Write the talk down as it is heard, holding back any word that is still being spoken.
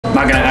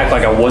not gonna act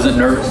like I wasn't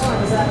nervous.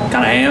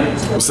 Kinda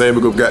am. Sam,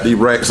 we got these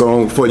racks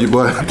on for you,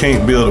 boy. I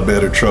can't build a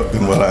better truck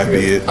than what I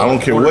did. I don't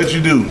care what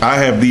you do. I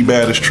have the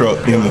baddest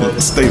truck in the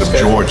state of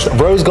Georgia.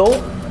 Rose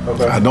gold?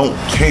 I don't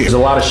care. There's a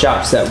lot of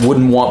shops that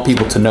wouldn't want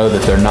people to know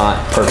that they're not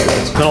perfect.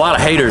 There's been a lot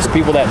of haters,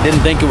 people that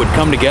didn't think it would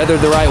come together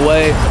the right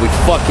way. We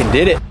fucking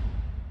did it.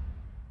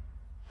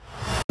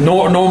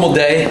 Normal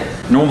day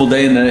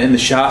in the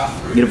shop.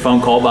 Get a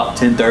phone call about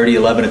 10:30,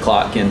 11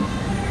 o'clock, and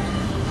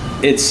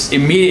it's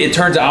immediate. It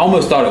turns out I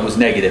almost thought it was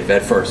negative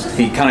at first.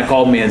 He kind of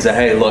called me and said,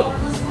 "Hey, look,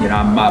 you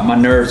know, my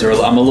nerves are.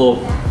 I'm a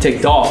little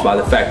ticked off by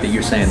the fact that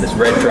you're saying this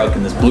red truck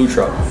and this blue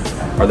truck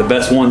are the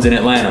best ones in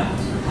Atlanta."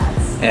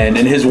 And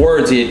in his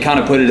words, he had kind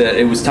of put it at,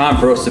 it was time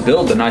for us to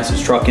build the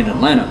nicest truck in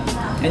Atlanta.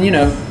 And you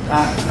know,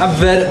 I've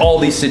vetted all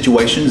these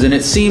situations and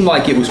it seemed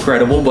like it was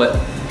credible, but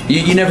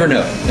you never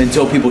know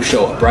until people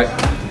show up, right?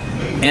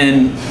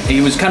 And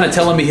he was kind of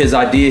telling me his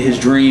idea, his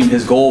dream,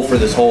 his goal for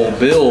this whole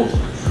build.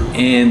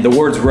 And the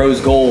words rose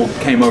gold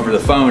came over the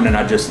phone and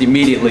I just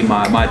immediately,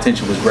 my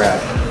attention was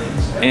grabbed.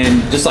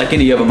 And just like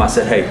any of them, I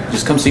said, "Hey,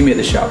 just come see me at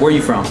the shop. Where are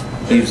you from?"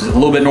 He was a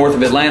little bit north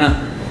of Atlanta.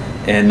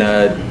 And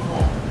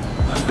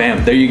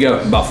bam, there you go.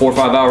 About 4 or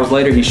 5 hours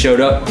later, he showed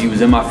up. He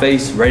was in my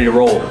face, ready to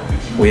roll.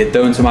 We had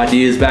thrown some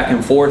ideas back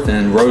and forth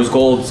and rose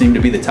gold seemed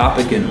to be the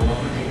topic and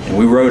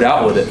we rode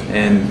out with it.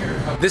 And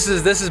this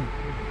is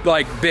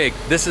like big.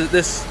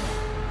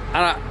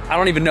 I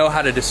don't even know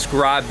how to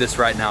describe this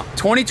right now.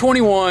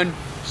 2021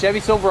 Chevy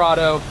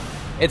Silverado.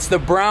 It's the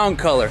brown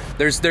color.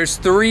 There's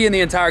 3 in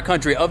the entire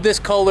country of this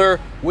color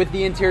with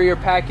the interior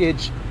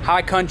package.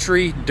 High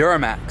Country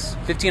Duramax,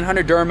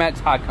 1500 Duramax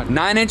High Country.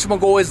 9-inch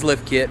Mcgaughys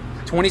lift kit,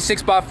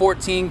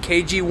 26x14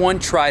 KG1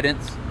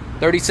 Tridents,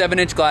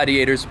 37-inch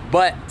Gladiators.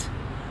 But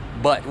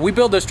we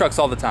build those trucks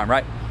all the time,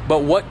 right?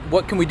 But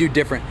what can we do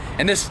different?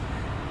 And this,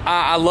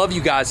 I love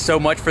you guys so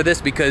much for this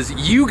because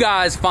you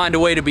guys find a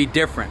way to be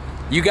different.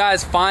 You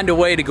guys find a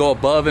way to go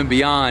above and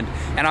beyond.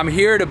 And I'm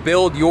here to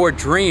build your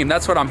dream.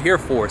 That's what I'm here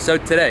for. So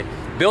today,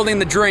 building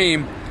the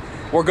dream,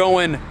 we're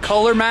going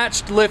color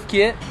matched lift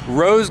kit,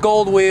 rose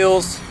gold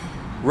wheels,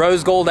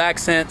 rose gold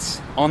accents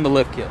on the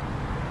lift kit.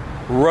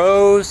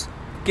 Rose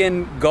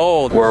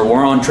gold.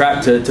 We're on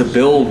track to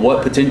build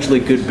what potentially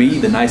could be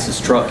the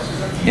nicest truck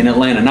in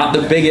Atlanta. Not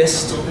the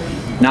biggest,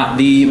 not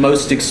the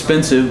most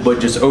expensive, but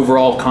just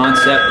overall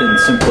concept and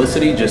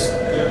simplicity, just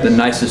the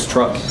nicest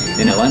truck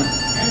in Atlanta.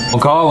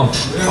 We'll call him.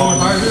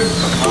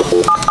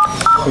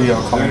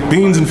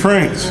 Beans and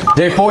Franks.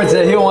 Jay Ford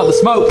said he don't want the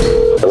smoke.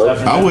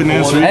 I wouldn't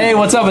answer it. Hey,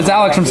 what's up? It's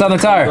Alex from Southern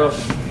Tire.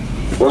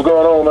 What's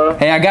going on, man?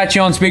 Hey, I got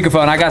you on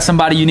speakerphone. I got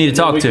somebody you need to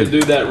talk to. We can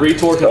do that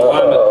retorque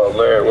alignment. Oh,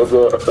 man, what's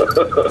up?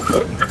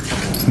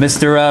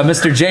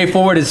 Mr. Jay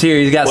Ford is here.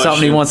 He's got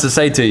something he wants to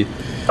say to you.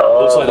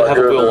 Looks like I have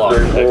a wheel lock.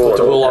 Hey, put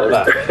the wheel lock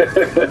back.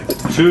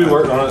 Should we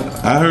work on it?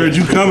 I heard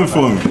you coming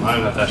for me.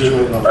 I'm not that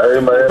sure. Hey,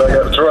 man, I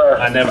got to try.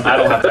 I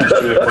don't have that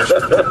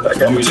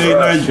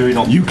sure.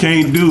 You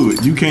can't do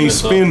it. You can't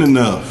spend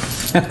enough.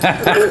 Can't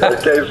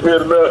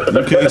spend enough.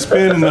 You can't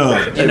spend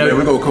enough. Hey, man,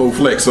 we're gonna cold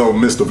flex on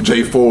Mr.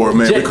 J4,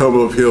 man. We come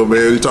up here,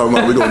 man. You talking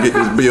about we're gonna get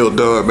this build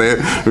done,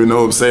 man. You know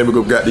what I'm saying? We're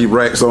gonna got these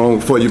racks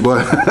on for you,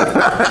 boy.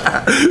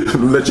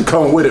 Let you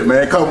come with it,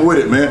 man. Come with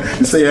it, man.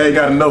 You say I ain't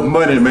got enough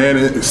money, man.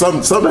 And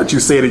something that you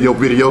said in your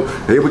video.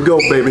 Here we go,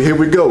 baby. Here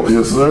we go.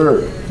 Yes,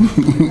 sir.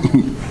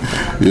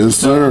 Yes,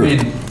 sir.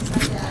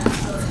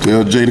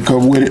 Tell Jay to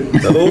come with it.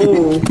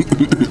 Oh.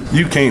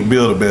 You can't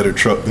build a better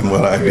truck than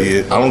what I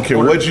did. I don't care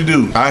what you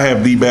do. I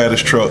have the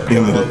baddest truck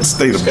in the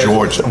state of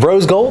Georgia.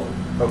 Rose gold?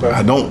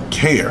 I don't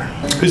care.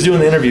 Who's doing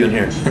the interview in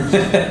here?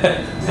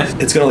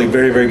 It's going to look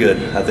very, very good,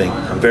 I think.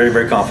 I'm very,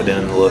 very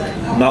confident in the look.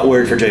 I'm not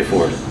worried for Jay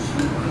Ford.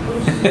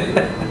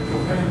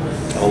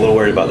 I'm a little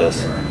worried about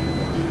this.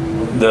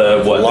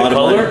 The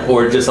color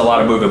or just a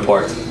lot of moving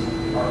parts?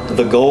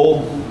 The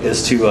goal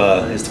is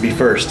to be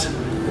first.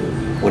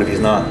 What if he's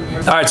not?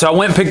 All right, so I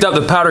went and picked up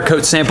the powder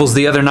coat samples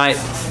the other night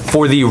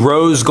for the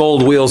rose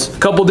gold wheels. A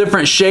couple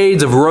different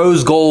shades of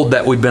rose gold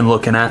that we've been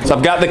looking at. So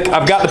I've got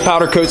the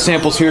powder coat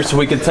samples here so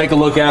we can take a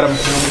look at them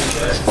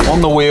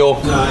on the wheel.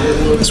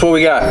 That's what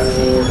we got.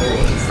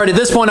 All right, at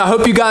this point, I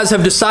hope you guys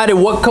have decided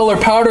what color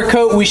powder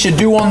coat we should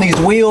do on these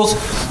wheels,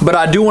 but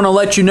I do want to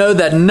let you know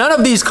that none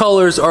of these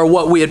colors are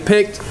what we had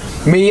picked.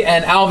 Me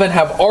and Alvin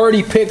have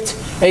already picked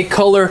a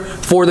color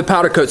for the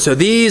powder coat. So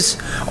these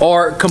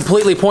are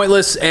completely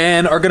pointless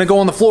and are gonna go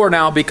on the floor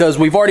now because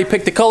we've already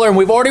picked the color and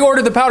we've already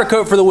ordered the powder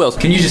coat for the wheels.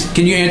 Can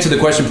you answer the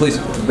question, please?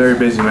 Very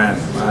busy, man.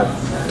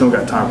 I don't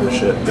got time for this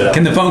shit.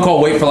 Can the phone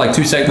call wait for like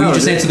 2 seconds? Will you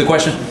just answer the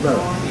question? Bro,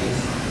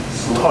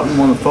 I'm talking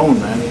on the phone,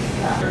 man.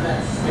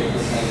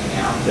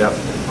 Yep.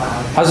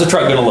 How's the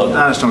truck gonna look?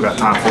 I just don't got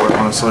time for it,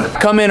 honestly.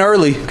 Come in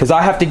early because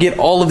I have to get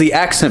all of the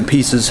accent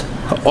pieces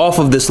off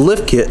of this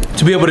lift kit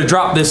to be able to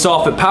drop this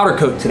off at powder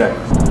coat today.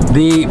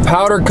 The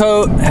powder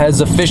coat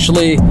has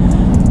officially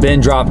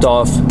been dropped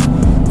off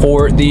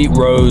for the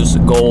rose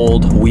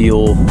gold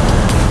wheel.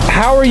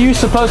 How are you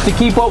supposed to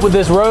keep up with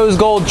this rose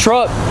gold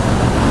truck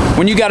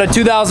when you got a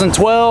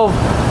 2012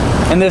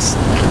 and this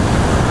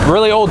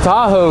really old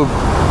Tahoe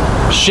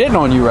shitting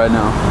on you right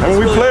now. I mean,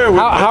 we play with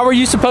How are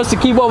you supposed to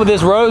keep up with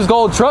this rose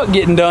gold truck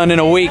getting done in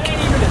a week?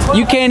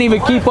 You can't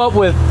even keep up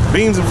with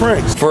beans and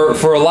franks.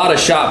 For a lot of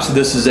shops,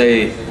 this is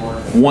a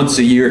once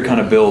a year kind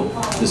of build.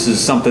 This is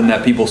something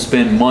that people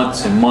spend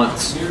months and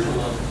months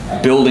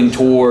building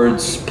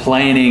towards,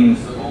 planning,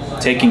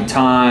 taking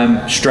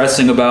time,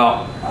 stressing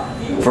about.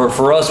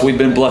 For us, we've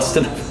been blessed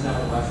enough.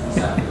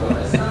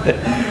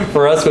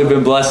 For us, we've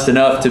been blessed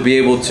enough to be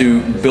able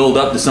to build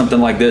up to something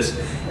like this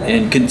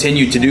and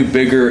continue to do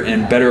bigger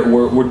and better.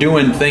 We're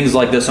doing things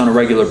like this on a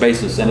regular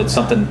basis, and it's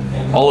something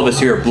all of us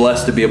here are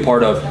blessed to be a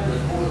part of.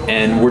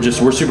 And we're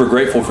super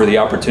grateful for the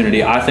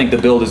opportunity. I think the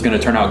build is going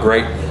to turn out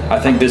great. I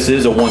think this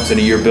is a once in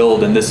a year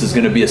build, and this is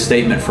going to be a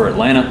statement for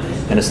Atlanta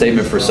and a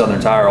statement for Southern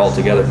Tire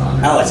altogether.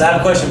 Alex, I have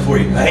a question for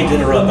you. I hate to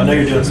interrupt. I know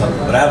you're doing something,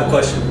 but I have a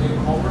question.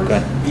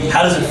 Okay.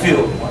 How does it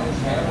feel?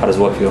 How does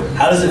what feel?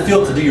 How does it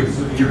feel to do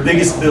your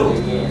biggest build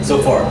so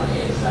far?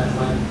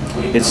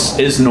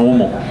 It's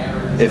normal.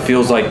 It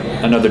feels like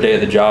another day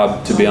at the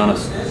job, to be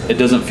honest. It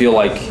doesn't feel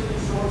like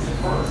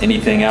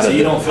anything out of it. So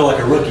you don't feel like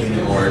a rookie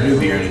anymore, or a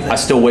newbie or anything? I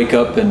still wake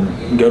up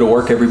and go to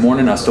work every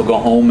morning. I still go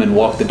home and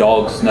walk the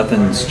dogs.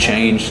 Nothing's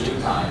changed.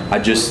 I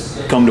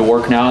just come to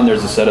work now and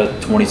there's a set of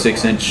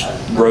 26-inch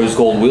rose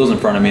gold wheels in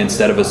front of me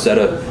instead of a set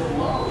of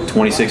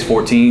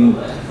 2614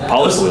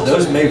 polished wheels.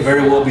 Those may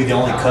very well be the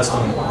only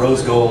custom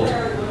rose gold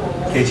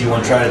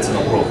KG1 Tridents in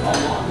the world.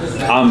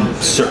 I'm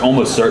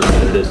almost certain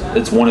that it is.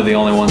 It's one of the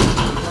only ones.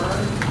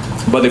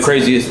 But the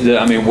craziest,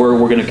 I mean, we're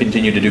going to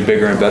continue to do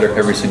bigger and better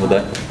every single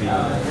day.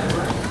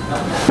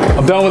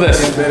 I'm done with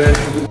this.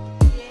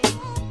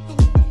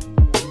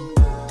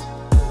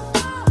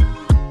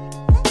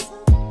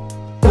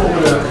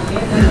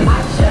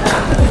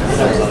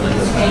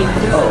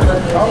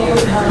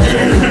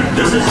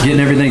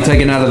 Getting everything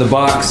taken out of the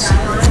box.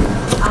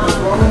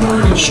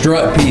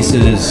 Strut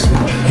pieces,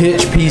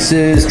 hitch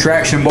pieces,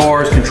 traction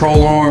bars,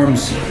 control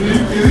arms,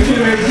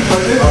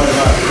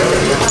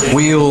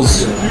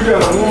 wheels. Nah,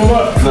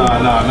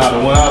 the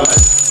one I like.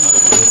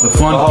 The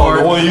fun part.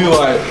 The one you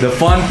like. The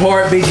fun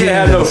part begins. You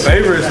can't have no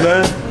favorites,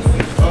 man.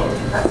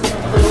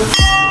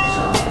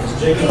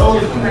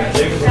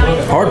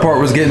 Hard part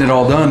was getting it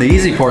all done. The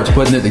easy part's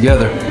putting it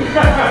together.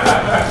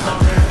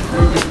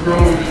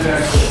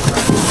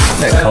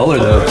 That color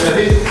though.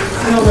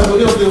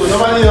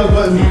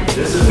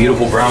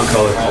 Beautiful brown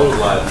color.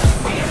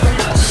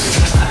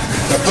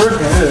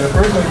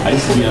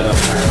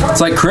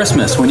 It's like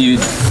Christmas when you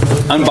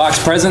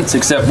unbox presents,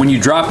 except when you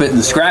drop it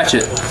and scratch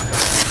it,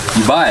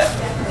 you buy it.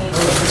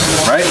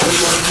 Right?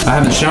 I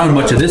haven't shown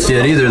much of this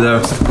yet either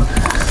though.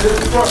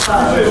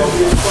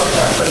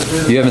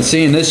 You haven't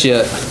seen this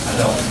yet.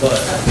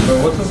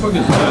 What the fuck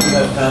is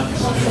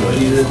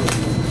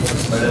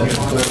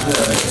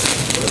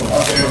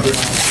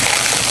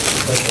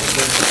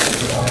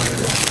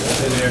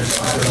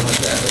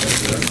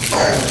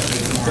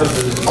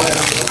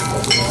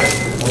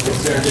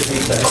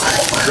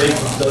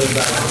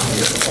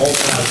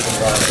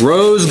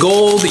Rose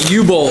gold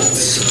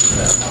U-bolts.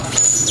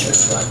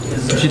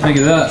 What you think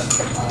of that?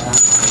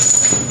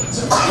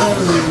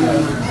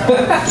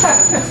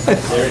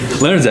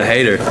 Leonard's a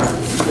hater.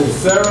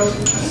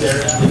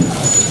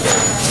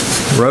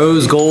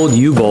 Rose gold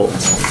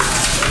U-bolts.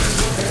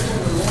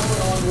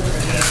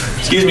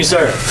 Excuse me,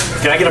 sir.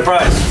 Can I get a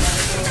prize?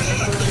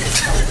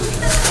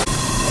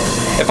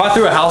 If I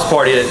threw a house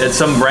party at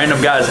some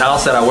random guy's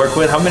house that I work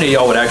with, how many of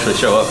y'all would actually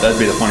show up? That'd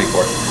be the funny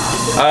part.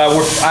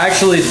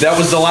 That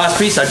was the last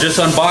piece. I just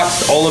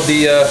unboxed all of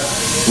the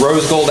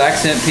rose gold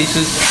accent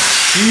pieces.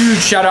 Huge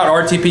shout out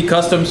RTP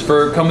Customs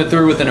for coming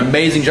through with an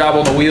amazing job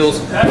on the wheels,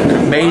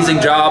 amazing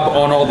job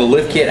on all the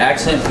lift kit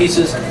accent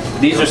pieces.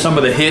 These are some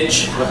of the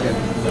hitch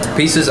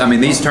pieces. I mean,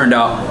 these turned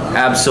out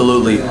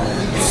absolutely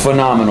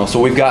phenomenal. So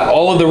we've got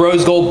all of the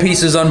rose gold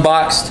pieces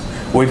unboxed.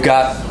 We've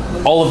got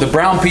all of the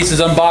brown pieces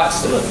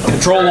unboxed,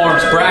 control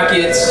arms,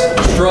 brackets,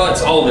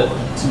 struts, all of it.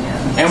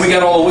 And we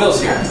got all the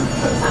wheels here.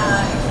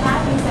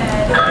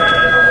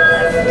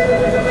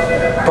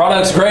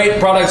 Product's great,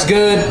 product's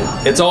good,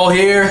 it's all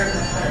here.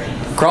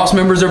 Cross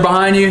members are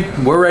behind you,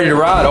 we're ready to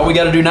ride. All we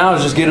gotta do now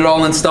is just get it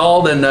all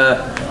installed and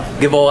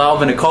give old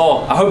Alvin a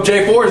call. I hope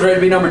J4 is ready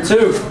to be number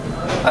 2.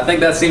 I think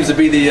that seems to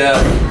be the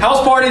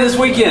house party this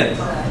weekend.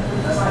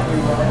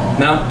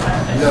 No?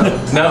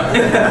 No?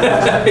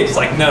 He's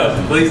like, no,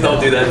 please don't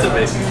do that to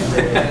me.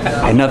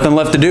 Ain't nothing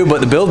left to do but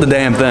to build the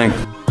damn thing.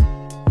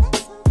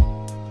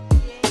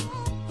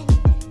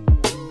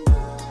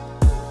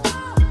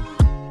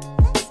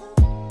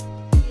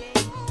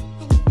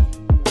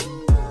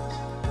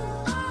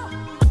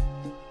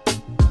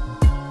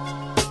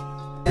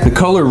 The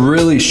color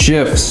really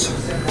shifts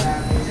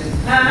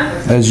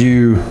as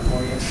you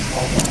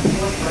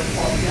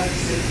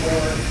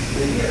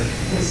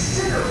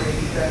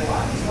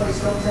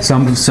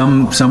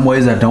some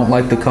ways I don't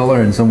like the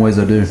color and some ways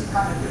I do.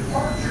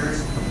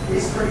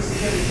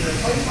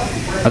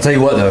 I'll tell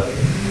you what though,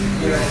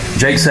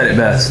 Jake said it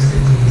best.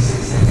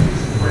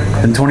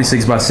 And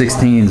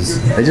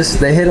 26x16s,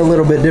 they hit a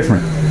little bit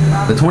different.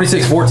 The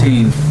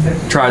 2614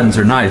 Tridents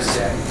are nice.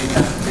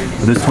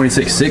 with this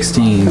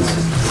 2616s.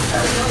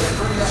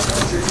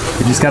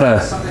 You just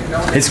gotta,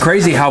 it's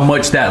crazy how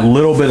much that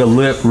little bit of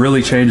lip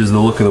really changes the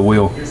look of the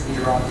wheel.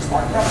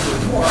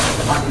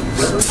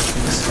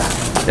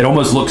 It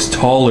almost looks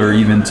taller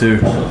even too,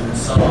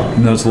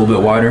 even though it's a little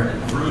bit wider.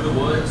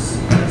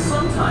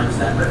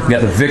 We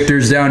got the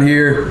Victors down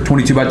here,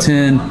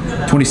 22x10,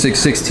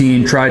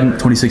 2616 Trident,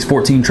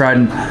 2614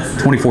 Trident,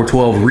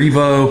 2412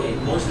 Revo,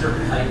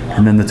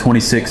 and then the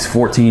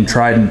 2614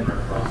 Trident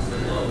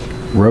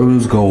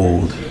Rose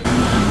Gold.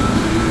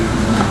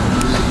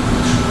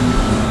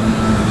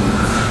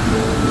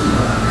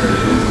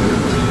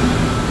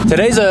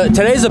 Today's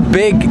a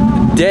big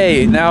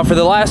day. Now for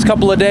the last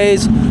couple of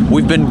days,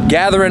 we've been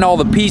gathering all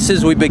the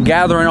pieces, we've been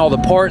gathering all the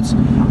parts,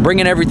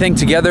 bringing everything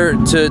together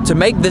to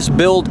make this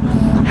build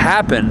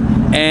happen.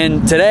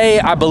 And today,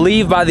 I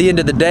believe by the end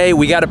of the day,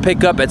 we got to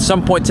pick up at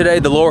some point today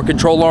the lower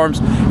control arms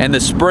and the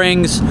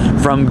springs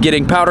from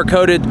getting powder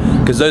coated,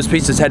 because those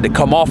pieces had to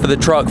come off of the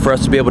truck for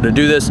us to be able to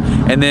do this.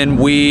 And then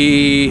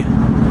we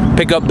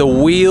pick up the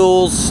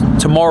wheels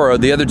tomorrow,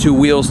 the other two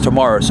wheels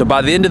tomorrow. So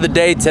by the end of the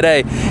day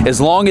today, as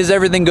long as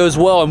everything goes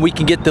well and we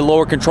can get the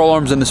lower control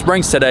arms and the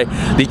springs today,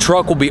 the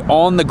truck will be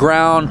on the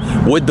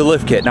ground with the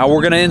lift kit. Now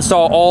we're gonna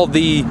install all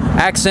the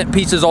accent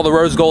pieces, all the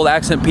rose gold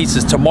accent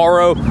pieces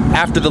tomorrow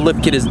after the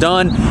lift kit is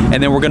done,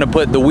 and then we're gonna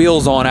put the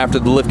wheels on after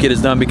the lift kit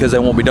is done, because they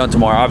won't be done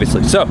tomorrow,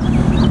 obviously. So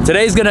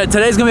today's gonna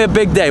be a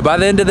big day. By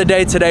the end of the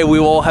day today, we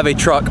will have a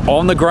truck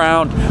on the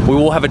ground. We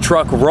will have a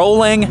truck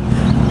rolling,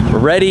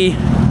 ready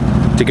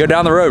to go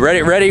down the road,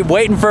 ready,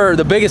 waiting for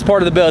the biggest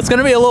part of the build. It's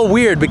gonna be a little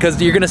weird because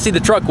you're gonna see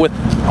the truck with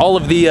all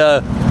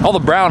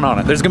the brown on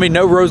it. There's gonna be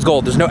no rose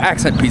gold, there's no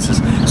accent pieces.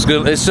 It's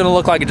gonna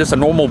look like just a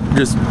normal,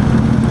 just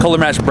color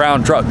matched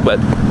brown truck. But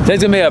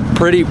today's gonna be a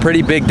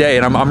pretty big day,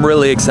 and I'm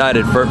really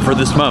excited for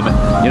this moment.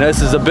 You know,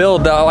 this is a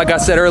build, like I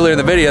said earlier in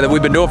the video, that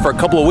we've been doing for a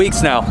couple of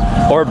weeks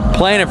now, or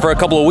planning for a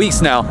couple of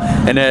weeks now,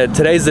 and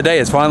today's the day.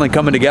 It's finally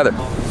coming together.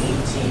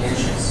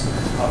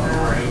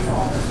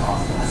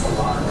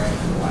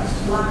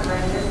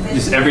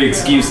 Just every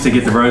excuse to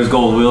get the rose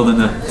gold wheeled in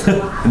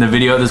the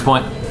video at this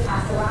point.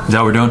 Is that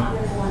what we're doing?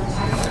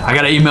 I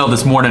got an email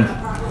this morning.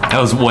 That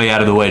was way out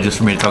of the way just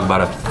for me to talk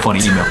about a funny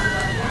email.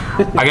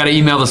 I got an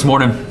email this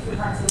morning.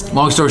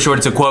 Long story short,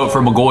 it's a quote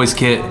from Mcgaughys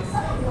kit,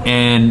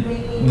 and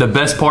the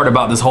best part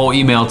about this whole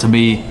email to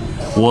me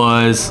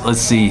was,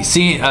 let's see,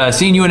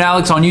 seeing you and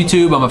Alex on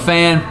YouTube. I'm a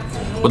fan.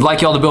 Would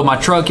like y'all to build my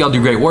truck. Y'all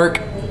do great work.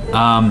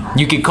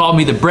 You can call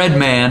me the bread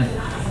man.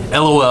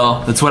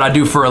 LOL. That's what I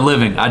do for a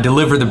living. I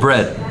deliver the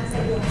bread.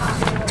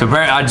 So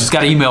I just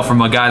got an email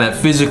from a guy that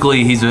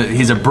physically, he's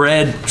a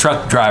bread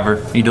truck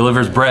driver. He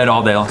delivers bread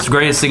all day. It's the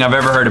greatest thing I've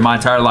ever heard in my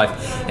entire life.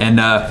 And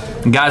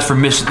guys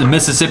from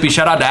Mississippi,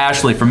 shout out to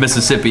Ashley from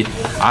Mississippi.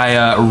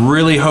 I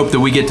really hope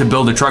that we get to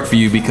build a truck for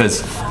you,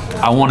 because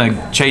I want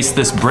to chase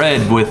this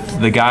bread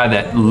with the guy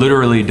that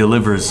literally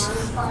delivers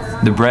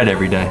the bread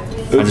every day.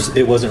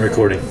 It wasn't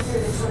recording.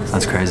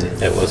 That's crazy.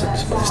 It wasn't.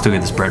 I still get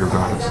this bread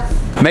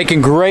regardless.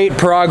 Making great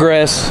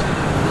progress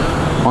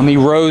on the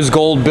rose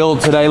gold build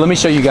today. Let me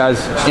show you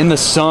guys in the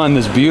sun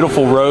this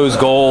beautiful rose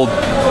gold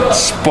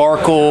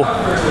sparkle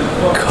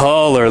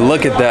color.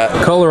 Look at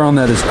that. Color on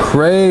that is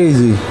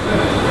crazy.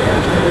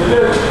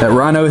 That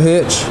Rhino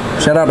hitch.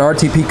 Shout out to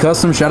RTP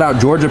Custom. Shout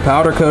out Georgia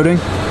Powder Coating.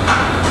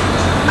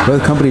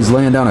 Both companies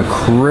laying down a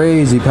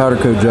crazy powder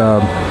coat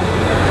job.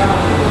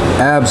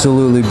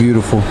 Absolutely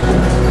beautiful.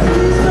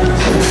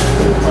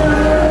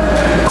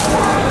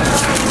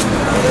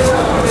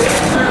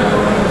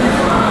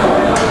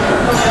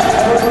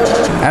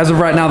 As of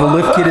right now, the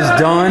lift kit is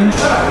done.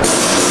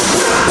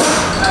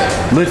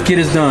 Lift kit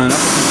is done.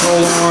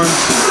 Control arms,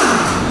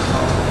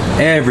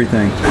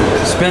 everything.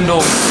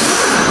 Spindle,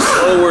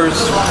 lowers,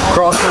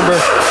 crossmember.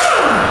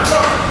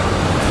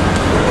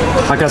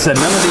 Like I said,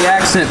 none of the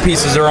accent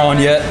pieces are on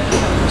yet,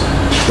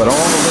 but all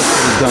the lift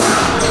kit is done.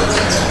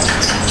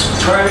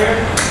 Right here.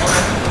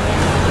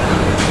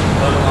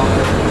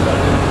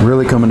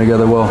 Really coming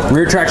together well.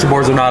 Rear traction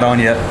bars are not on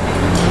yet.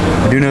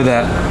 I do know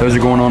that. Those are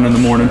going on in the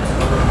morning.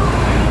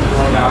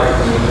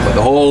 But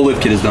the whole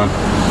lift kit is done.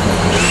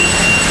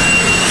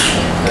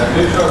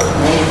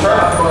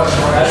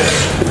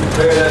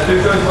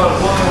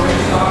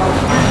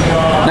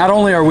 Not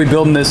only are we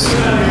building this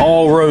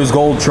all rose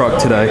gold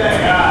truck today,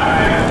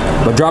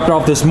 but dropped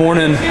off this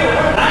morning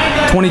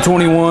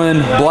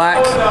 2021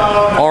 black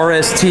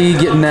RST,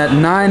 getting that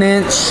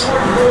 9-inch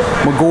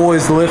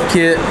Mcgaughys lift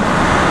kit.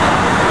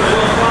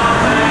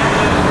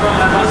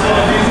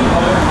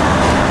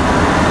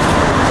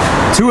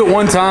 Two at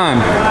one time.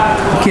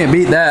 You can't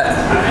beat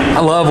that. I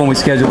love when we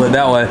schedule it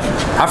that way.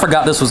 I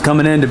forgot this was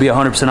coming in, to be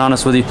 100%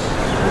 honest with you.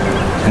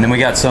 And then we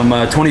got some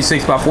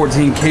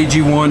 26x14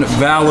 KG1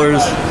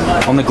 Valors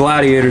on the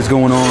Gladiators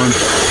going on.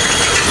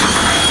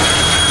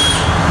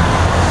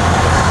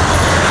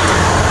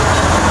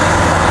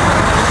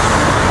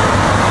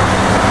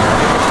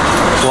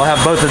 We'll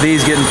have both of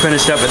these getting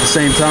finished up at the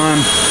same time.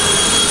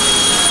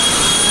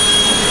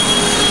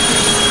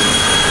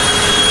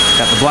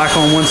 Got the black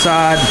on one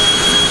side,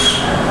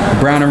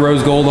 brown and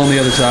rose gold on the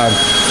other side.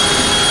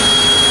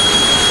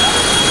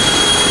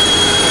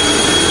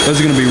 Those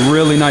are gonna be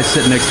really nice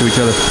sitting next to each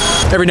other.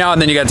 Every now and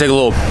then you gotta take a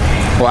little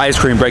ice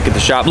cream break at the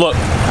shop. Look,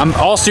 I'm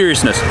all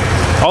seriousness.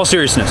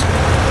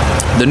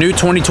 The new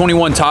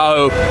 2021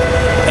 Tahoe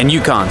and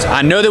Yukons.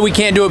 I know that we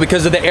can't do it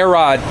because of the air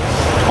ride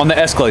on the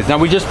Escalades. Now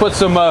we just put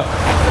some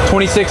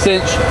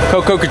 26-inch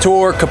Coco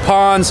Couture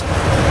Capons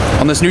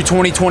on this new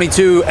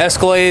 2022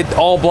 Escalade,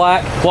 all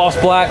black, gloss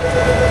black.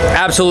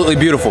 Absolutely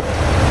beautiful.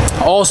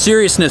 All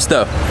seriousness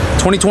though,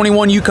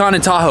 2021 Yukon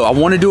and Tahoe. I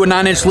want to do a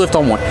 9-inch lift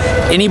on one.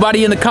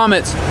 Anybody in the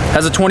comments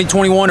has a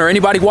 2021, or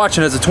anybody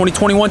watching has a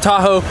 2021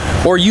 Tahoe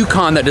or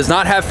Yukon that does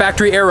not have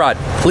factory air ride,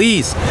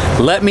 please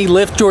let me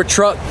lift your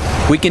truck.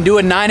 We can do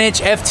a 9-inch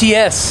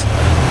FTS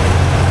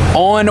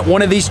on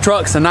one of these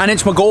trucks, a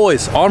 9-inch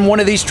Mcgaughys on one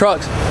of these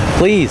trucks.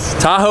 Please,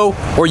 Tahoe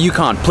or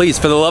Yukon, please,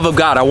 for the love of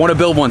God, I want to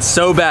build one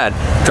so bad.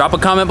 Drop a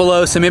comment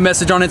below, send me a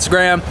message on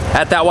Instagram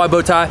at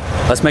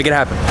Thatwide.bowtie. Let's make it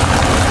happen.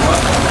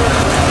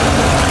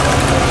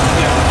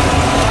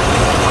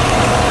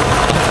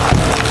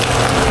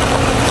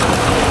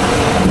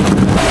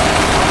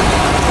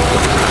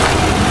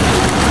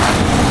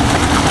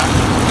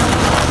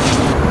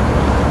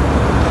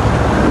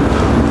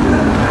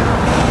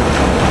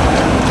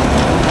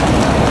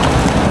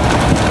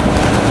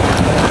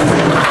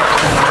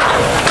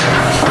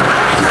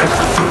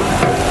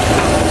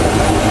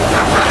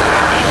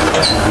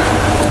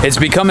 It's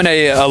becoming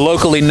a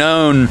locally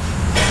known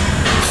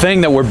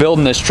thing that we're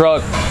building this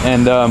truck,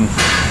 and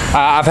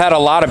I've had a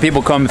lot of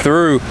people come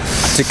through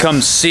to come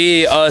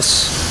see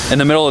us in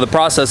the middle of the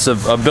process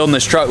of building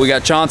this truck. We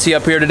got Chauncey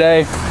up here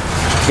today,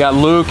 we got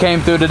Lou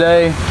came through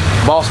today,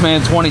 Bossman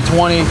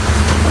 2020,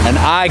 an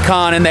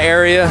icon in the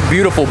area.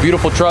 Beautiful,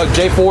 beautiful truck.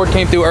 Jay Ford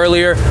came through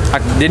earlier. I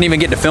didn't even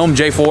get to film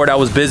Jay Ford, I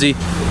was busy.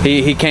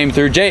 He came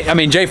through.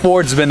 Jay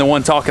Ford's been the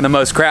one talking the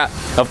most crap.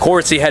 Of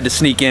course he had to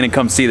sneak in and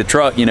come see the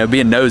truck, you know,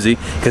 being nosy,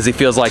 because he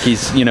feels like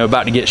he's, you know,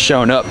 about to get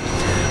shown up.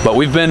 But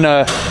we've been,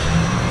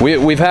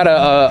 we've had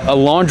a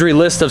laundry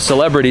list of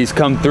celebrities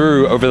come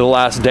through over the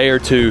last day or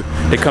two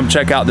to come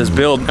check out this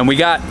build, and we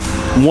got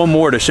one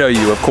more to show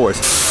you, of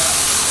course.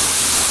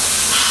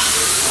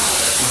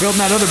 We're building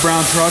that other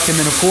brown truck, and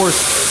then of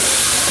course,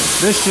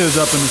 this shows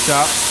up in the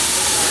shop.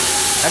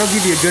 That'll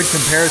give you a good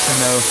comparison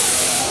though.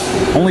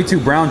 Only two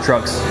brown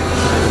trucks,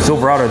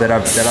 Silverado, that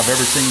I've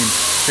ever seen,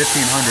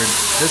 1500.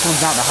 This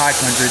one's not the high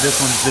country. This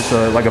one's just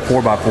like a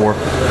 4x4.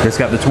 It's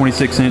got the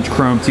 26-inch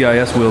chrome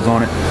TIS wheels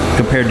on it,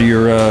 compared to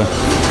your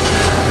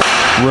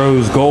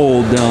rose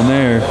gold down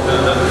there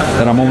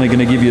that I'm only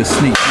gonna give you a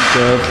sneak peek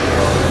of.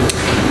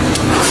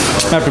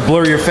 I have to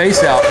blur your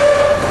face out.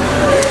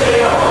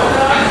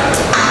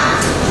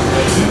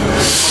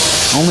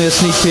 Only a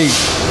sneak peek.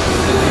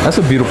 That's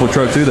a beautiful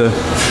truck too though.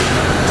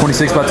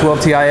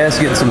 26x12 TIS,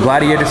 getting some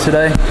Gladiators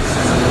today.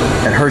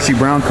 That Hershey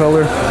brown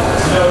color.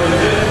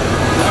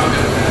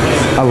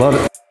 I love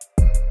it.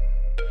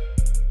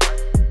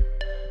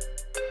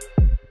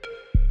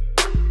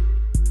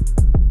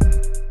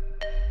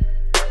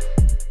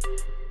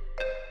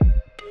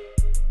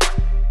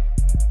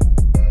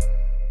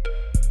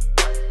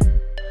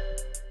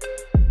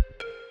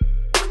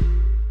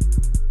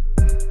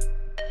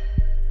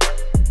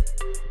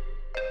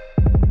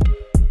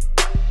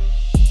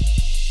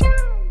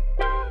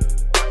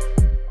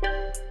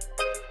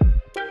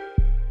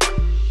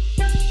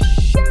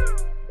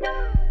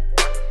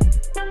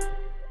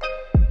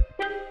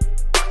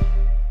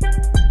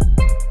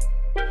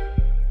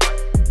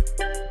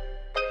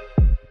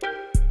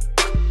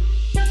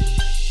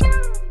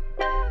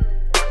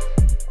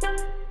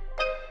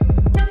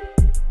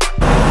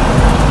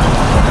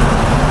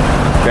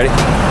 Ready?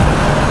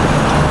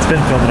 It's been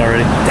filming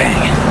already. Dang.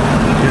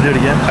 You gonna do it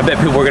again? I bet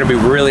people are gonna be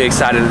really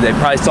excited. They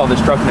probably saw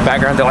this truck in the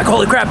background. They're like,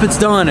 holy crap, it's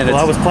done. And well,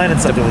 I was planning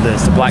something with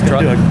this. It's a black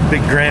truck. Do a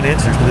big grand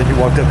entrance, but then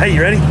you walked up. Hey,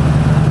 you ready?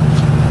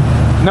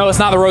 No, it's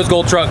not the rose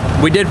gold truck.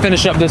 We did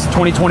finish up this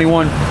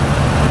 2021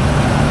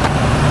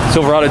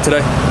 Silverado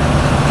today.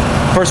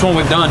 First one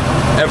we've done,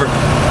 ever.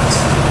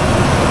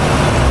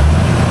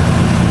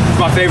 It's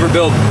my favorite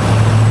build.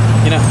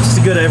 You know, just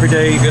a good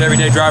everyday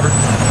driver.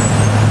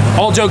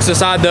 All jokes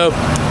aside though,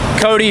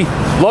 Cody,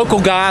 local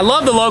guy, I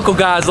love the local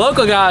guys.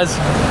 Local guys,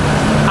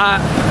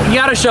 you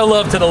gotta show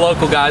love to the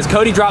local guys.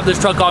 Cody dropped this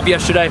truck off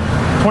yesterday.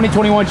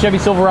 2021 Chevy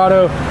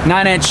Silverado,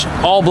 9-inch,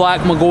 all black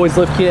Mcgaughys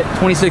lift kit,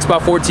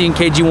 26x14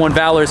 KG1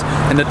 Valors,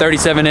 and the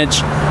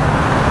 37-inch,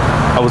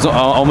 I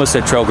almost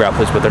said trail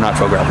grapplers, but they're not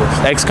trail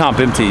grapplers. X-Comp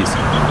MTs,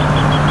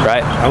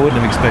 right? I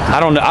wouldn't have expected. I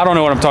don't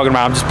know what I'm talking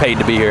about. I'm just paid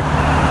to be here.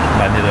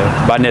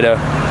 By Nitto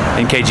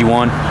and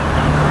KG1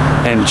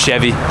 and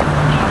Chevy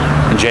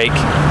and Jake.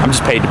 I'm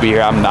just paid to be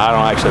here. I don't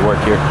actually work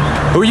here.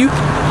 Who are you?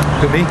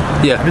 Who, me?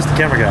 Yeah. I'm just the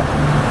camera guy.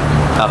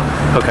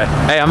 Oh, okay.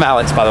 Hey, I'm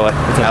Alex, by the way.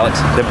 Alex,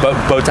 the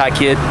bow tie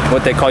kid,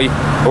 what they call you,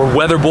 or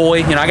weather boy.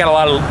 You know, I got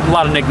a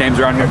lot of nicknames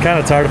around here. I'm kind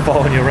of tired of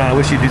following you around. I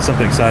wish you'd do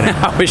something exciting.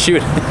 I wish you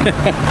would.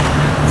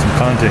 Some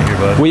content here,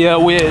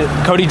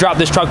 bud. Cody dropped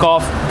this truck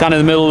off kind of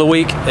in the middle of the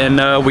week,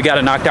 and we got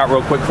it knocked out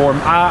real quick for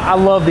him. I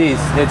love these.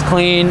 It's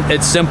clean.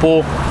 It's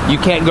simple. You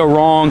can't go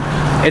wrong.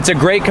 It's a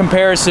great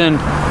comparison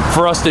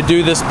for us to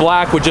do this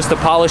black with just the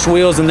polished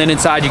wheels, and then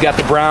inside you got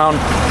the brown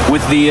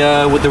with the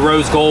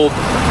rose gold.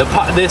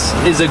 This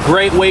is a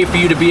great way for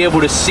you to be able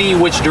to see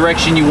which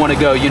direction you want to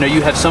go. You know,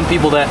 you have some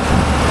people that...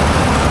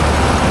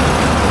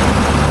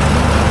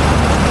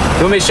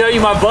 You want me to show you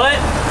my butt?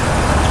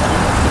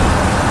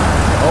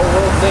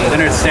 Then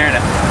they're staring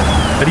at me.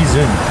 But he's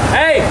zooming.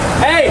 Hey,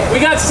 we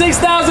got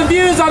 6,000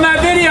 views on that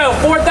video.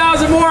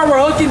 4,000 more,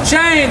 we're hooking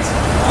chains.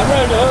 I'm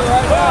ready to hook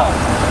right now.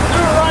 Do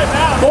it right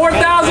now.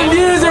 4,000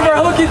 views and we're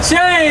hooking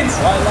chains.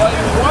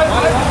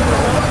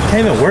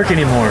 Can't even work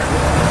anymore.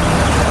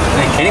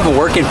 I can't even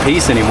work in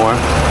peace anymore.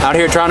 Out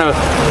here trying to,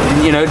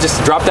 you know,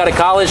 just dropped out of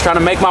college, trying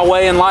to make my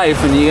way in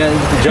life, and you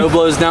got Joe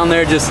Blow's down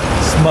there just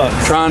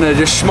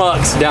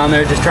schmucks down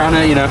there, just trying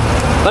to, you know.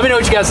 Let me know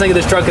what you guys think of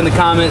this truck in the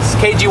comments.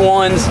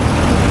 KG1s,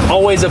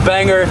 always a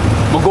banger.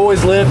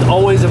 Mcgaughys Lift,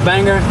 always a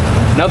banger.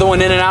 Another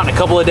one in and out in a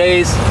couple of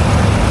days.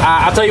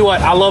 I'll tell you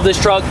what, I love this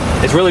truck.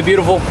 It's really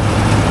beautiful.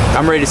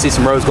 I'm ready to see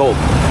some rose gold.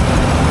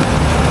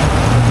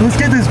 Let's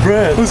get this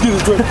bread. Let's get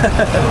this bread.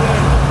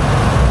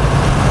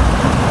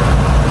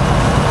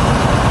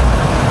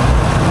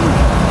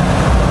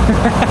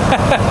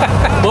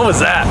 What was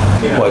that?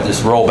 What,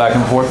 just roll back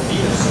and forth?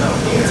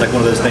 It's like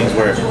one of those things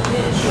where,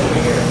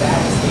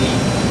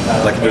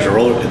 like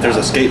if there's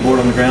a skateboard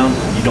on the ground,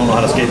 you don't know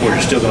how to skateboard,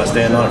 you're still going to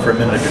stand on it for a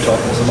minute if you're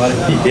talking to somebody.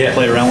 Yeah.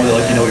 Play around with it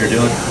like you know what you're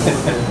doing.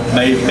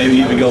 Maybe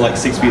even go like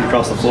 6 feet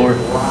across the floor.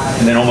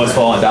 And then almost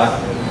fall and die?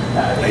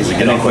 Easy,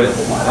 get on quit.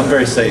 I'm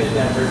very safe. I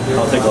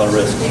don't take a lot of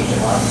risks.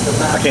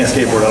 I can't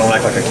skateboard, I don't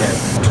act like I can.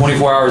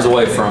 24 hours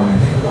away from...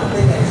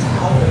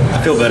 I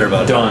feel better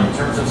about it. Done.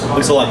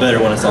 Looks a lot better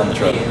when it's on the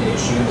truck. I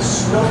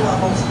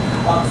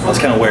was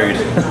kind of worried.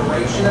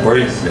 Were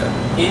you?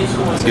 Yeah.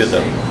 It's good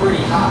though.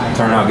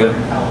 Turned out good?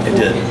 It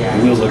did. The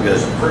wheels look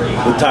good.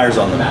 With tires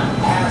on them.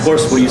 Of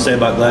course, what do you say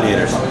about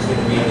Gladiators?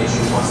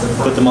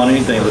 Put them on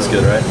anything, it looks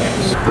good, right?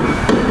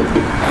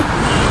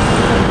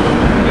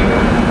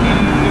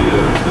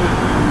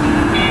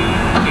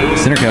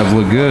 Center cabs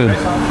look good.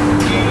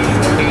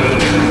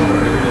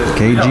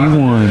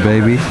 KG1,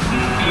 baby.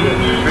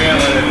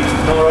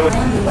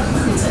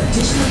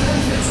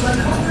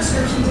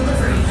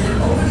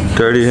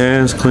 Dirty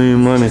hands,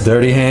 clean money.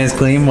 Dirty hands,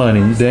 clean money.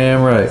 You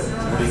damn right.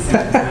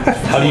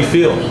 How do you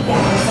feel?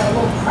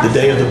 The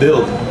day of the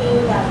build.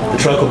 The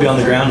truck will be on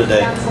the ground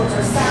today. I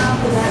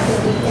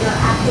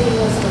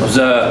was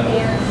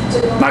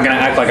not gonna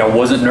act like I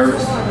wasn't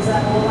nervous.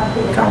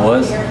 Kind of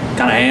was.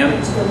 Kind of am. A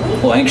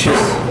little anxious.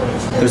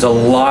 There's a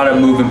lot of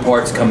moving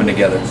parts coming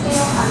together.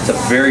 It's a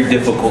very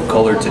difficult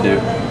color to do.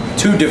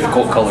 2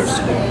 difficult colors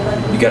to do.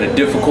 You got a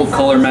difficult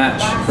color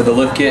match for the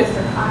lift kit. You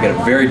got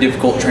a very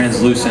difficult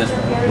translucent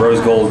rose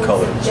gold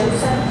color.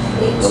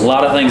 There's a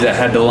lot of things that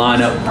had to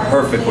line up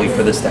perfectly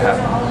for this to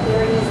happen.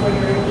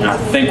 And I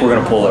think we're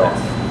gonna pull it off. I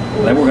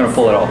think we're gonna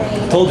pull it off.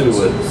 I told you we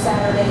would.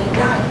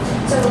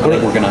 What are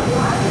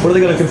they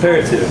gonna compare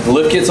it to? The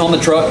lift kit's on the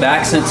truck. The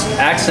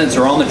accents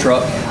are on the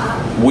truck.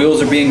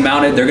 Wheels are being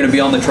mounted. They're gonna be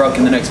on the truck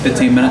in the next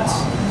 15 minutes.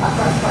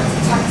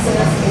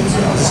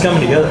 It's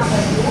coming together.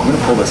 I'm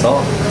gonna pull this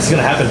off. It's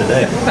gonna happen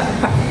today.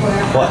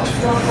 Watch.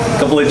 A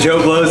couple of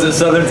Joe Blows at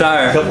Southern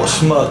Tire. A couple of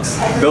schmucks.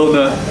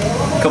 Building a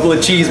couple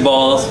of cheese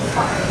balls.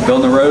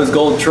 Building a rose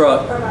gold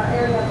truck.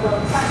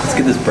 Let's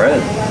get this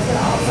bread.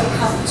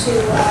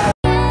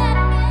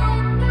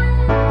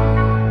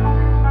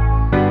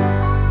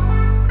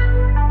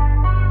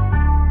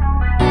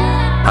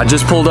 I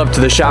just pulled up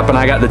to the shop and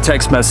I got the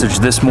text message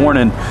this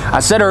morning. I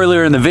said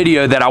earlier in the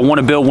video that I want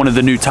to build one of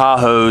the new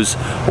Tahoes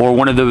or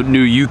one of the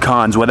new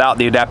Yukons without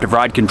the adaptive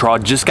ride control. I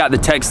just got the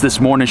text this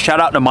morning.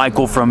 Shout out to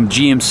Michael from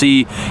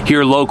GMC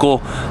here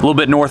local, a little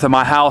bit north of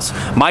my house.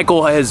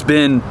 Michael has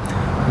been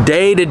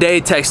day to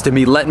day texting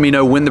me, letting me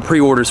know when the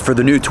pre-orders for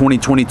the new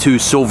 2022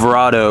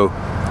 Silverado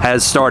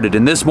has started.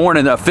 And this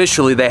morning,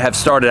 officially, they have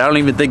started. I don't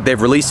even think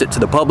they've released it to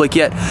the public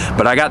yet,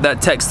 but I got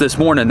that text this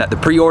morning that the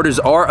pre-orders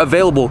are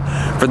available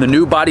for the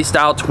new body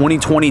style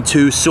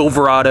 2022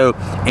 Silverado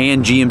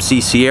and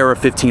GMC Sierra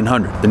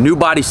 1500. The new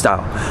body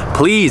style.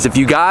 Please, if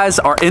you guys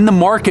are in the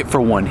market for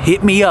one,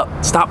 hit me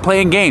up. Stop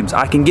playing games.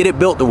 I can get it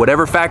built to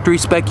whatever factory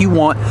spec you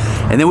want,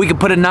 and then we can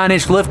put a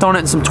 9-inch lift on it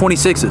and some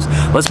 26s.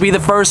 Let's be the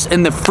first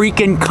in the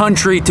freaking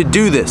country to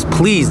do this.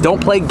 Please,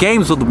 don't play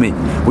games with me.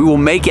 We will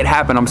make it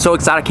happen. I'm so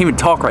excited. I can't even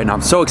talk right now.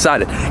 I'm so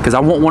excited because I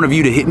want one of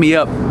you to hit me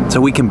up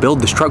so we can build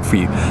this truck for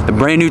you. The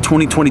brand new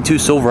 2022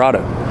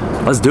 Silverado.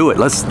 Let's do it.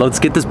 Let's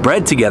get this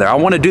bread together. I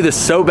want to do this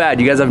so bad.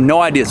 You guys have no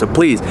idea. So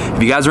please,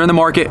 if you guys are in the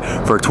market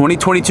for a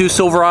 2022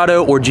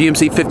 Silverado or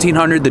GMC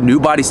 1500, the new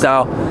body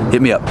style,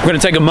 hit me up. We're gonna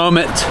take a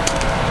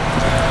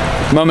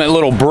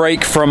little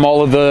break from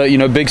all of the, you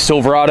know, big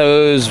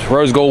Silverados,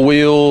 rose gold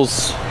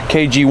wheels,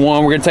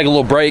 KG1. We're gonna take a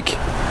little break.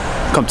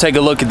 Come take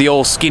a look at the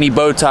old skinny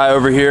bow tie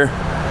over here.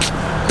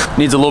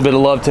 Needs a little bit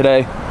of love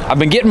today. I've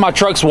been getting my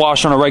trucks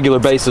washed on a regular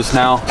basis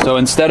now. So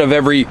instead of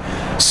every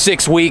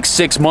 6 weeks,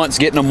 6 months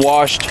getting them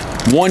washed,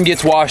 one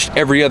gets washed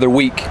every other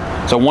week.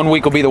 So 1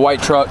 week will be the white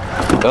truck,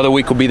 the other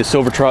week will be the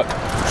silver truck.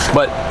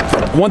 But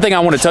one thing I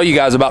want to tell you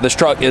guys about this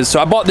truck is,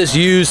 so I bought this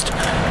used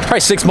probably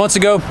 6 months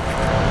ago.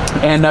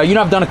 And you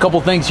know, I've done a couple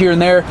things here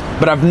and there,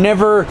 but I've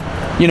never,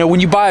 you know,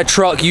 when you buy a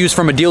truck used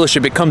from a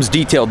dealership, it comes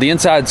detailed. The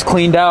inside's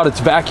cleaned out, it's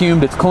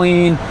vacuumed, it's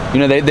clean. You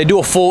know, they do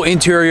a full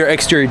interior,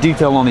 exterior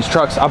detail on these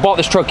trucks. I bought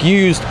this truck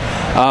used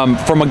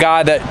from a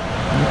guy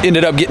that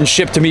ended up getting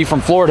shipped to me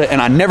from Florida,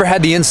 and I never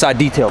had the inside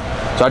detailed.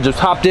 So I just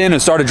hopped in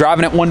and started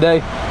driving it one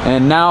day,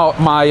 and now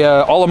my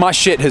all of my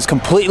shit has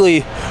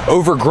completely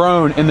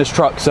overgrown in this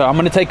truck. So I'm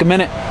gonna take a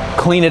minute,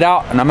 clean it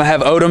out, and I'm gonna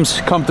have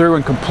Odoms come through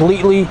and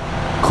completely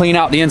clean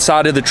out the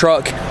inside of the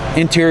truck,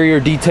 interior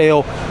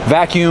detail,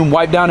 vacuum,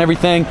 wipe down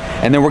everything,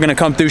 and then we're gonna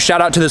come through. Shout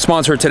out to the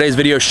sponsor of today's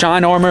video,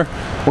 Shine Armor.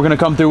 We're gonna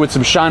come through with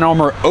some Shine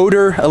Armor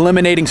odor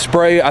eliminating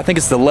spray. I think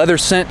it's the leather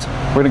scent.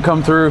 We're gonna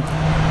come through,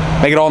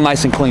 make it all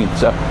nice and clean.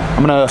 So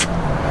I'm gonna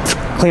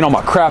clean all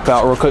my crap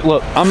out real quick.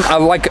 Look,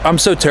 I'm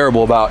so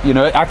terrible about, you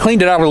know, I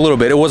cleaned it out a little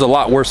bit. It was a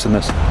lot worse than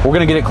this. We're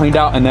gonna get it cleaned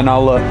out, and then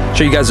I'll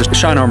show you guys the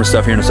Shine Armor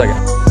stuff here in a second.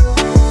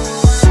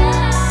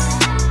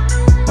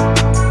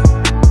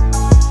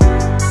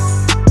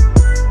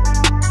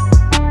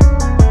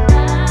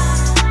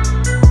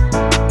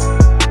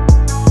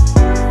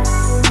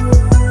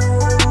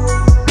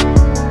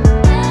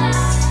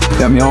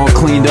 Got me all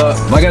cleaned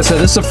up. Like I said,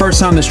 this is the first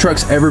time this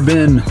truck's ever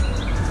been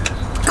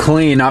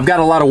clean. I've got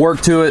a lot of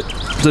work to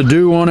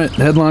do on it.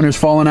 Headliner's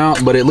falling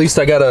out, but at least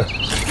I got a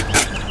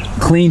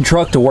clean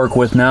truck to work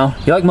with now.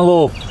 You like my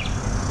little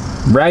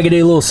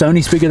raggedy little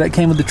Sony speaker that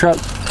came with the truck?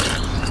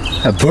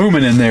 That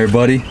booming in there,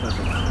 buddy.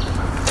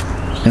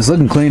 It's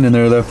looking clean in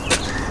there though.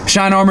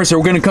 Shine Armor, so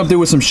we're gonna come through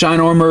with some Shine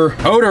Armor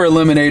odor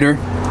eliminator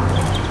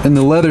and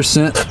the leather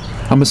scent.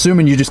 I'm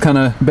assuming you just kind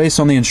of, based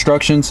on the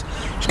instructions,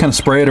 just kind of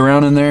spray it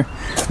around in there,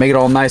 make it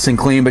all nice and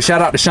clean. But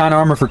shout out to Shine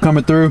Armor for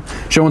coming through,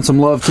 showing some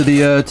love to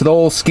the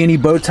old skinny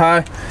bow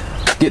tie,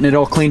 getting it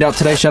all cleaned out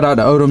today. Shout out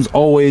to Odoms,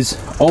 always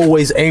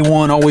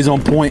A1, always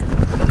on point.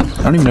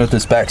 I don't even know if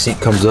this back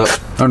seat comes up.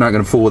 I'm not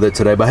gonna fool with it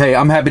today, but hey,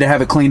 I'm happy to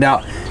have it cleaned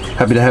out,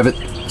 happy to have it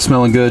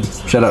smelling good.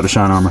 Shout out to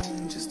Shine Armor.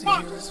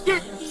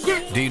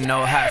 Do you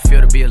know how it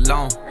feel to be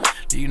alone?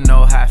 Do you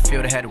know how I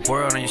feel to have the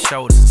world on your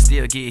shoulders and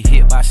still get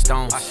hit by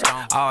stones?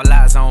 All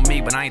eyes on me,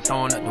 but I ain't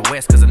throwing up the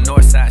west, cause the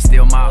north side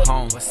still my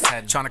home.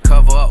 Trying to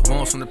cover up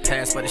wounds from the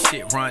past, but the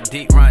shit run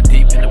deep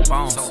in the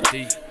bones.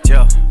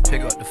 Yeah,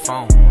 pick up the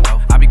phone.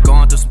 I be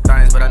going through some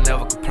things, but I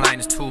never complain.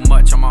 It's too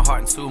much on my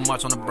heart and too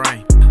much on the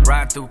brain.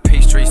 Riding through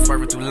Peachtree,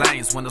 swerving through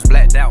lanes, windows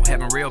blacked out,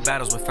 having real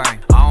battles with fame.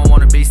 I don't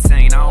wanna be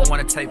seen, I don't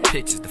wanna take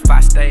pictures. The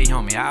fight stay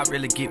on me, I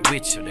really get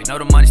with you. They know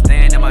the money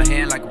staying in my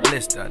hand like a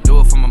blister. I do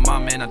it for my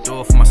mama and I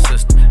do it for my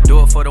sister.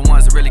 Do it for the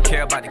ones that really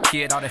care about the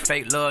kid. All that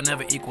fake love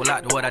never equal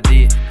out to what I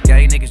did.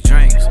 Gay niggas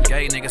dreams,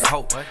 gay niggas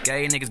hope,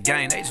 gay niggas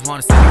game. They just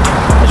wanna see.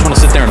 I just wanna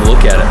sit there and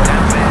look at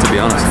it, to be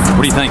honest.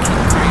 What do you think?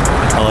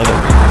 I love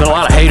it. Got a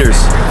lot of haters,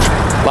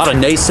 a lot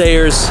of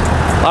naysayers,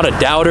 a lot of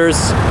doubters,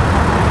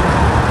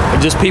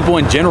 and just people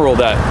in general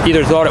that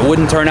either thought it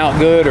wouldn't turn out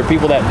good or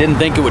people that didn't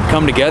think it would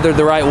come together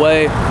the right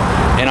way.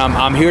 And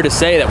I'm here to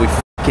say that we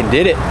fucking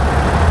did it.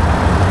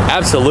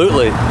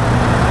 Absolutely.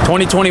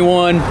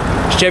 2021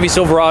 Chevy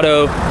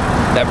Silverado,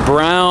 that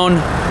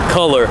brown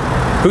color.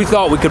 Who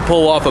thought we could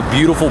pull off a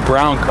beautiful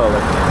brown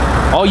color?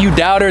 All you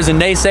doubters and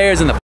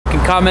naysayers in the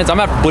fucking comments, I'm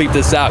gonna have to bleep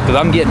this out because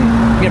I'm getting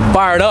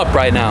fired up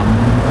right now.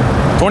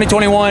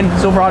 2021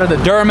 Silverado, the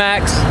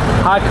Duramax,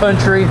 High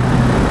Country,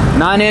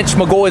 9-inch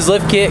Mcgaughys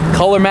lift kit,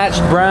 color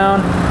matched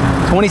brown,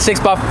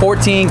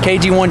 26x14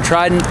 KG1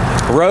 Trident,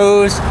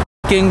 rose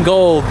fucking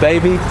gold,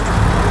 baby.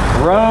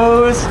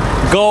 Rose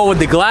gold with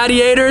the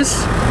Gladiators.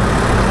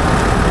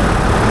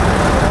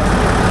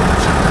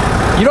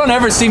 You don't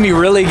ever see me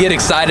really get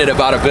excited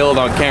about a build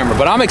on camera,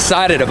 but I'm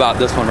excited about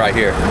this one right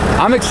here.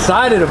 I'm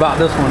excited about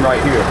this one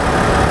right here.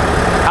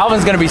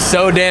 Alvin's gonna be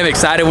so damn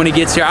excited when he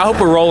gets here. I hope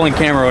we're rolling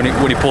camera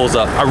when he pulls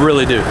up. I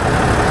really do.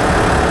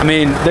 I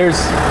mean,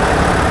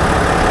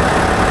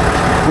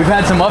 we've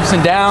had some ups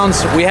and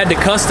downs. We had to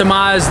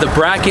customize the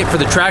bracket for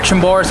the traction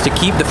bars to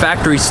keep the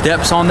factory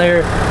steps on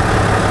there.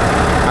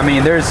 I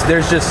mean, there's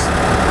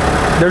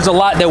a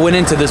lot that went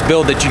into this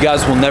build that you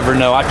guys will never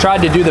know. I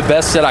tried to do the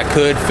best that I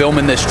could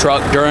filming this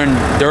truck during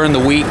the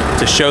week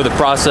to show the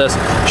process,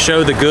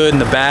 show the good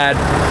and the bad,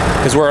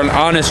 because we're an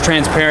honest,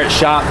 transparent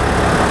shop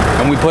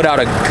and we put out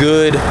a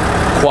good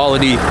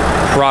quality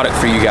product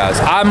for you guys.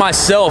 I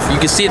myself, you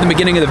can see at the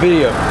beginning of the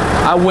video,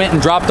 I went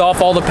and dropped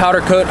off all the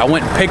powder coat. I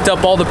went and picked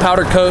up all the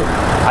powder coat.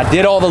 I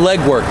did all the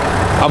legwork.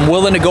 I'm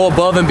willing to go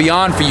above and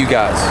beyond for you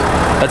guys.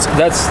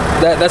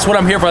 That's what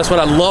I'm here for. That's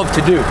what I love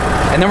to do.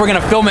 And then we're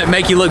gonna film it and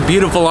make you look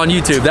beautiful on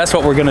YouTube. That's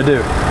what we're gonna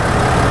do.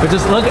 But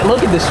just look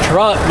at this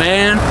truck,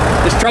 man.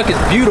 This truck is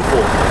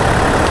beautiful.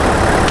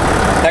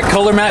 That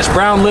color matched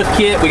brown lift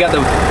kit. We got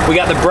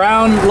the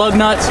brown lug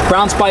nuts,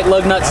 brown spike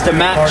lug nuts to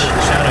match.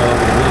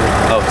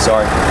 Oh,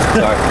 sorry.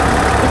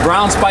 The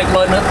brown spike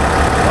lug nut.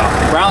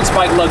 Wow. Brown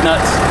spike lug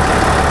nuts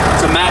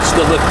to match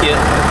the lift kit.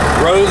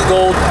 Rose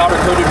gold powder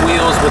coated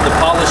wheels with the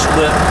polished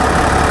lip.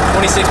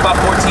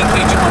 26x14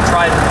 KG1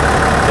 Trident.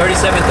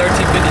 37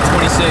 13 50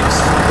 26.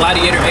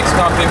 Gladiator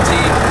XComp MT.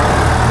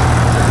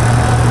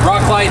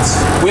 Rock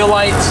lights, wheel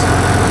lights.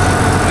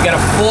 We got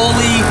a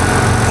fully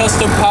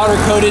custom powder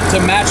coated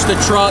to match the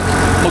truck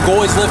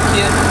Mcgaughys lift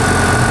kit.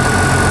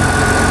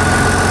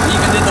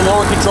 Even did the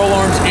lower control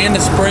arms and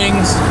the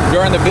springs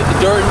during the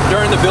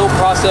build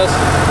process.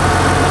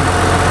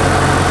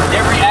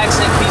 Every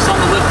accent piece on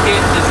the lift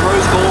kit is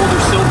rose gold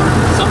or silver.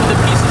 Some of the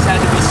pieces had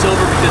to be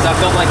silver because I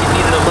felt like it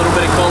needed a little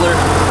bit of color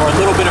or a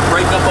little bit of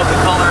breakup of the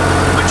color.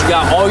 But you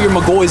got all your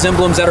Mcgaughys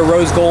emblems that are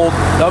rose gold.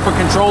 The upper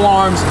control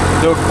arms,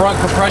 the front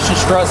compression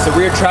struts, the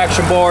rear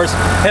traction bars.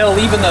 Hell,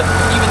 even the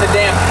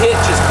damn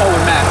hitch is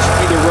color matched,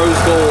 either rose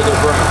gold or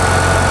brown.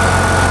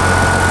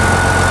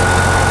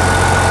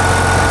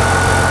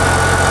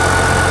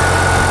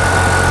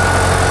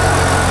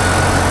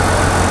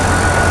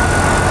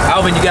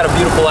 Alvin, you got a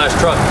beautiful ass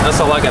truck. That's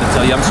all I got to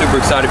tell you. I'm super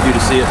excited for you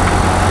to see it.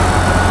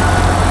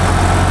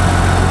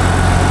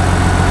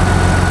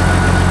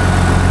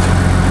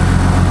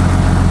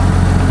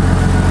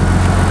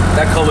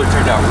 That color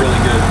turned out really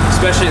good,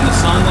 especially in the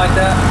sun like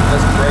that.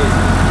 That's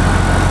crazy.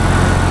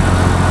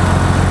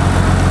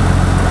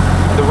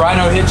 The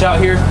Rhino hitch out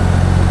here,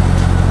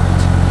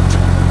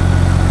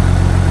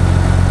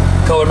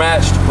 color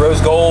matched, rose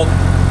gold,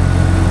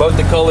 both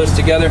the colors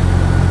together.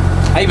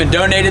 I even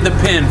donated the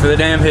pin for the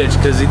damn hitch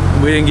because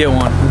we didn't get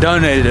one.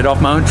 Donated it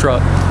off my own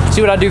truck. See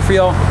what I do for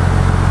y'all?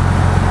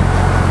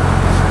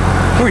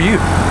 Who are you?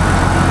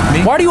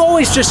 Me? Why do you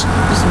always just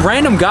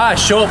random guys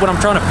show up when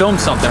I'm trying to film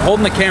something,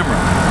 holding the camera?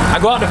 I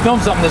go out to film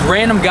something, this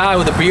random guy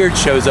with a beard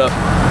shows up,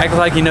 acting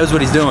like he knows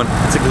what he's doing.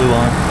 It's a glue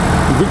on.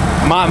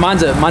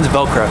 Mine's a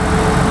Velcro.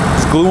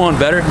 Is glue on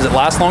better? Does it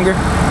last longer?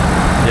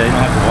 Yeah, you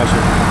don't have to wash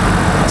it.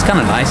 That's kind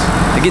of nice.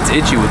 It gets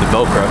itchy with the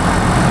Velcro.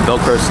 The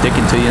Velcro's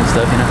sticking to you and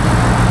stuff, you know?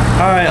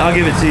 All right, I'll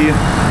give it to you.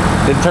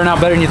 Did it turn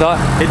out better than you thought?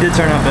 It did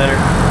turn out better.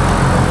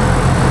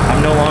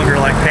 I'm no longer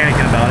like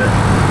panicking about it,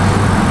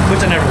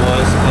 which I never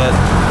was, but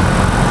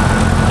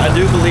I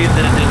do believe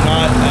that it did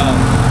not.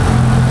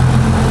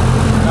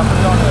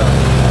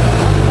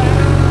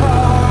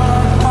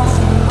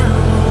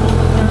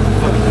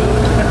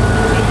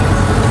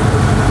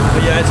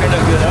 But yeah, it turned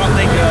out good. I don't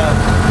think.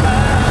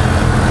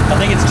 I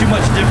think it's too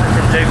much different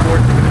from J4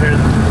 to compare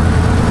them.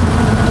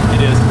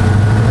 It is.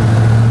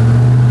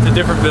 It's a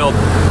different build.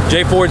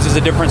 J4's is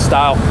a different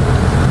style.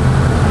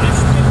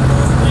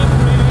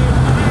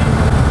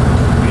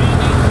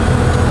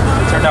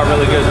 It turned out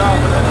really good.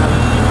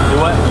 Do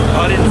what?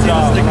 Oh, I didn't see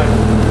the sticker.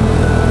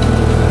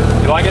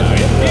 You like it?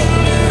 Yeah.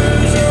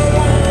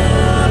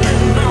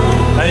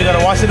 Now you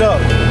gotta wash it up.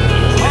 It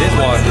is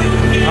water.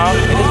 Huh?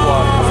 It is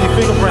water. I see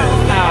fingerprint.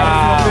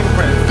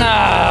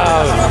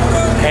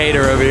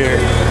 Hater over here.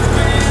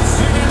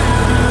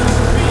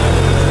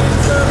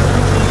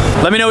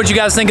 Let me know what you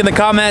guys think in the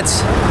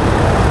comments.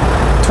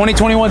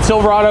 2021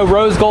 Silverado,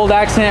 rose gold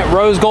accent,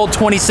 rose gold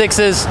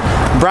 26s,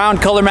 brown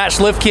color match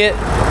lift kit.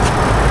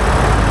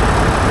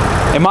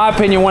 In my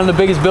opinion, one of the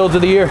biggest builds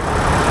of the year.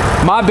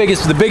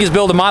 The biggest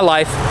build of my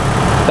life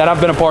that I've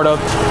been a part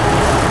of.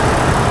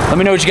 Let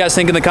me know what you guys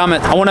think in the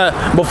comments. I wanna,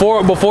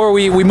 before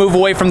we move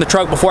away from the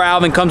truck, before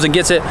Alvin comes and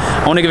gets it,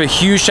 I wanna give a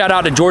huge shout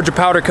out to Georgia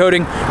Powder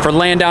Coating for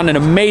laying down an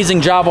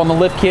amazing job on the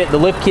lift kit. The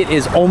lift kit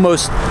is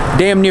almost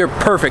damn near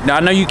perfect. Now I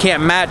know you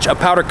can't match a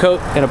powder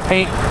coat and a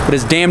paint, but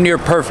it's damn near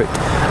perfect.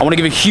 I wanna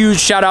give a huge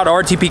shout out to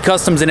RTP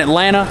Customs in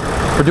Atlanta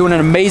for doing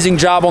an amazing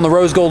job on the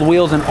rose gold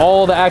wheels and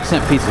all the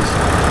accent pieces.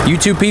 You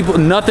two people,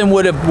 nothing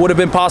would have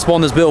been possible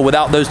on this build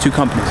without those two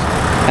companies.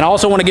 And I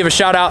also want to give a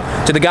shout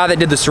out to the guy that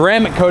did the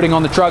ceramic coating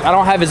on the truck. I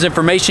don't have his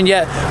information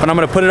yet, but I'm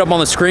going to put it up on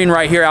the screen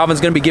right here.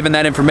 Alvin's going to be giving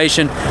that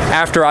information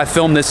after I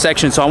film this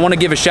section. So I want to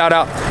give a shout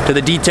out to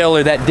the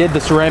detailer that did the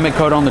ceramic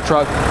coat on the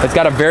truck. It's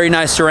got a very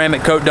nice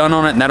ceramic coat done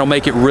on it, and that'll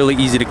make it really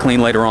easy to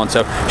clean later on.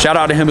 So shout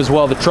out to him as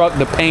well. The truck,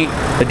 the paint,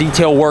 the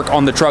detail work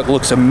on the truck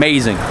looks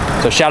amazing.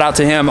 So shout out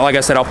to him. Like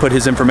I said, I'll put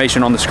his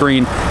information on the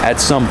screen at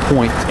some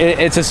point.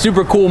 It's a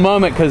super cool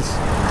moment because,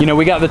 you know,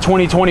 we got the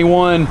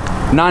 2021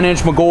 9-inch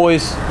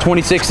Mcgaughys,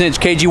 26-inch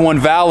KG1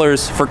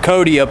 Valors for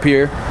Cody up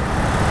here.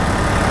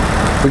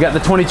 We got the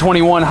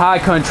 2021 High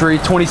Country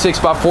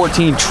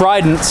 26x14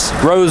 Tridents,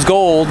 rose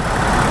gold,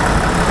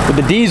 with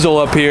the diesel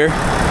up here.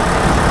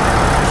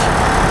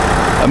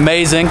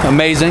 Amazing,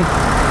 amazing.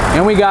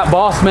 And we got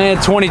Boss Man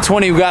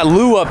 2020, we got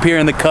Lou up here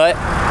in the cut.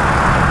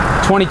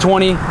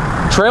 2020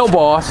 Trail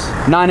Boss,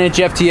 9-inch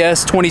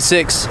FTS,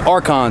 26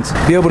 Archons.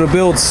 Be able to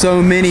build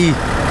so many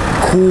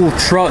cool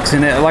trucks,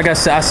 and like I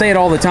say it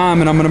all the time,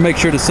 and I'm going to make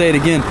sure to say it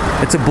again.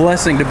 It's a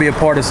blessing to be a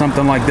part of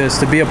something like this,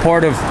 to be a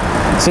part of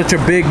such a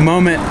big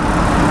moment,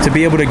 to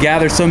be able to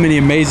gather so many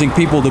amazing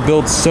people to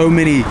build so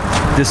many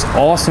just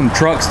awesome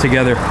trucks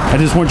together. I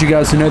just want you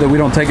guys to know that we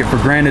don't take it for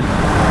granted,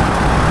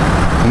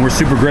 and we're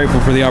super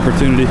grateful for the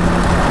opportunity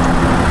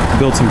to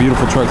build some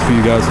beautiful trucks for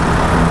you guys.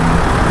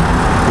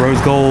 Rose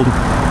gold,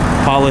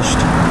 polished,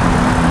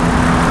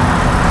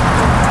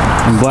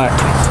 and black.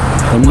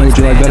 Let me know what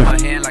you like better.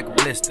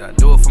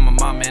 do it for my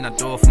mama and I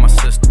do it for my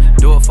sister.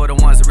 Do it for the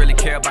ones that really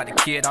care about the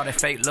kid. All that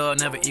fake love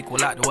never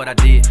equal out to what I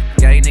did.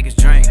 Gave niggas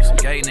dreams,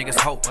 gave niggas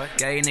hope,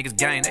 gave niggas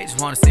game. They just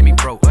wanna see me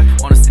broke,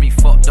 wanna see me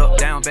fucked up,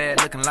 down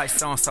bad, looking like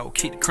so-and-so.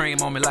 Keep the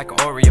cream on me like an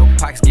Oreo.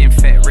 Pockets getting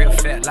fat, real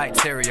fat like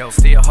Terrio.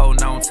 Still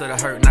holding on to the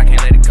hurt and I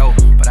can't let it go.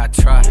 But I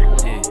try,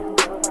 yeah,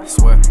 I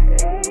swear.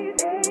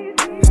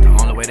 It's the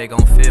only way they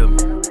gon' feel me.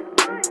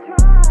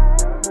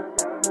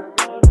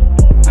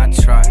 I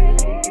try.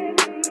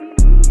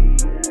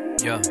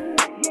 Yeah.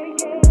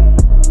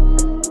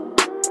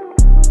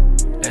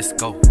 Let's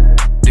go.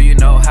 Do you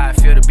know how I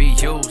feel to be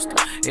used?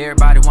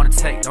 Everybody wanna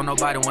take, don't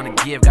nobody wanna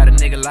give. Got a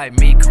nigga like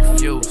me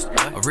confused.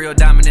 A real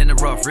diamond in the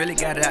rough, really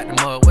got it out the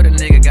mud. What a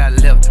nigga got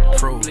left to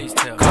prove? Please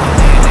tell.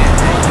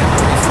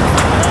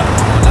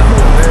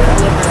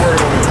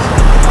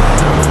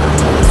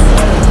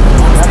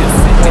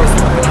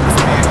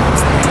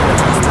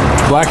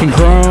 Black and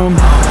chrome,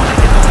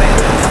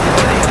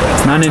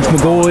 9-inch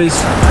Mcgaughys,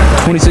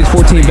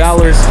 2614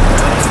 Valors,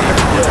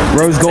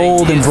 rose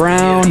gold and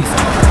brown,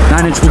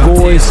 9-inch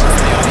Mcgaughys,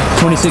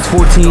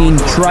 2614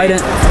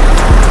 Trident,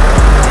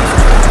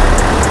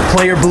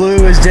 player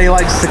blue as Jay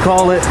likes to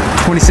call it,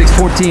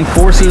 2614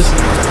 Forces,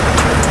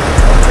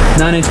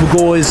 9-inch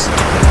Mcgaughys,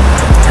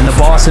 and the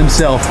boss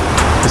himself,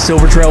 the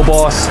Silver Trail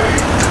boss,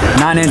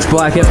 9-inch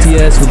black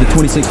FTS with the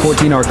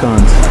 2614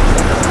 Archons.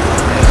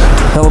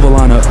 Hell of a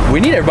lineup. We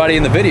need everybody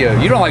in the video.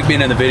 You don't like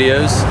being in the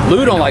videos.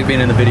 Lou don't like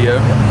being in the video.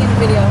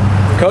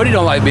 Cody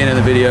don't like being in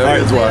the video.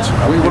 Feds watch.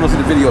 We want to see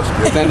the video.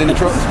 Stand in the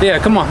truck. Yeah,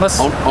 come on.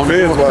 Let's. On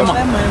Feds watch. Come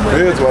on.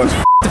 Feds watch.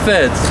 The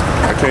feds.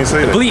 I can't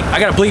say that. Bleep.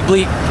 I got a bleep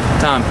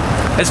time.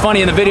 It's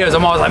funny in the videos.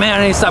 I'm always like, man,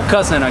 I need to stop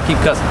cussing. And I keep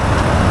cussing.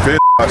 Feds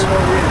watch.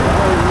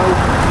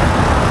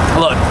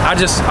 Look,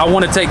 I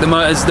want to take the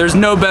most. There's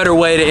no better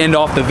way to end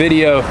off the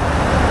video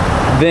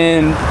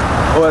than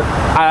what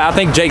I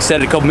think Jake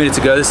said it a couple minutes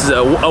ago. This is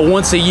a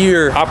once a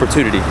year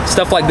opportunity.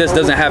 Stuff like this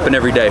doesn't happen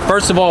every day.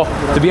 First of all,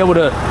 to be able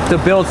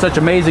to build such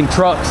amazing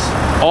trucks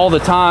all the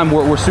time,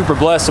 we're super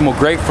blessed and we're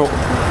grateful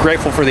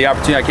for the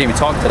opportunity. I can't even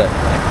talk today.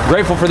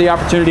 Grateful for the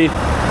opportunity.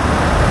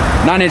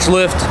 9-inch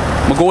lift,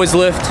 Mcgaughys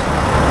lift,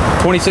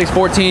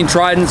 2614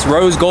 Tridents,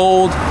 rose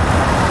gold.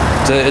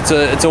 It's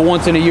a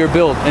once in a year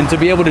build, and to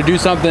be able to do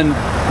something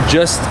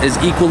just as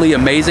equally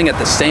amazing at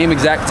the same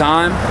exact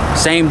time,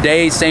 same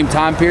day, same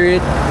time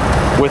period,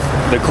 with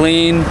the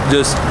clean,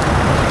 just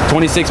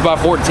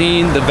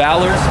 26x14, the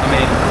Valors. I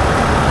mean,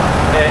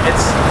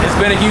 it's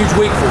been a huge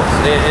week for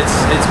us.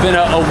 It's been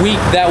a week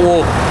that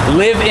will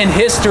live in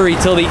history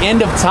till the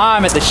end of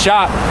time at the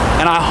shop,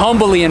 and I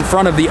humbly in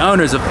front of the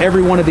owners of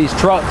every one of these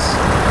trucks.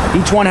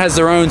 Each one has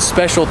their own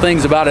special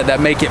things about it that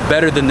make it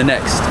better than the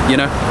next, you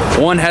know?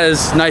 One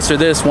has nicer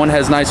this, one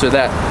has nicer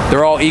that.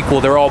 They're all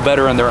equal, they're all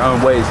better in their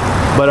own ways.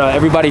 But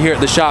everybody here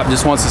at the shop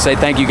just wants to say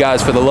thank you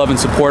guys for the love and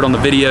support on the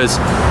videos.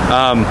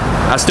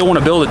 I still want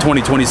to build a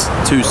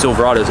 2022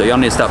 Silverado, so y'all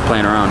need to stop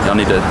playing around. Y'all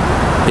need to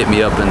hit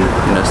me up and,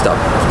 you know, stop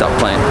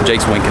playing.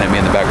 Jake's winking at me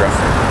in the background.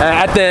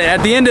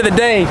 At the end of the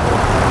day,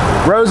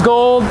 rose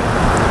gold,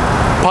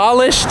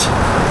 polished,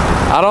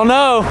 I don't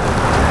know.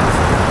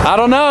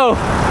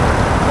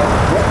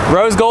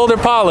 Rose gold or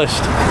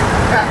polished?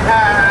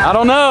 I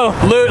don't know.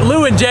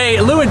 Lou and Jay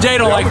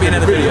don't like being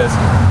in the videos.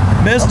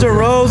 Mr.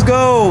 Rose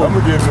Gold. I'm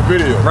gonna give him the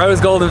video. Rose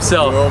gold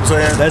himself. You know what I'm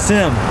saying? That's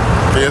him.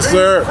 Yes,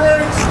 sir.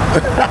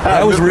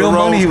 That was real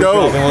money he was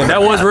dropping on.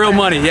 That was real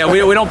money. Yeah,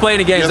 we don't play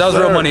any games. Yes, that was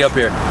sir. real money up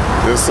here.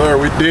 Yes, sir.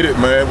 We did it,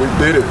 man. We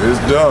did it. It's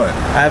done.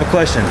 I have a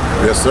question.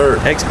 Yes, sir.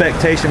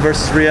 Expectation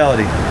versus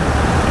reality.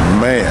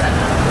 Man,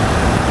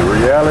 the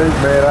reality,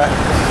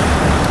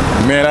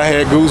 man, I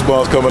had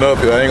goosebumps coming up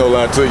here. I ain't gonna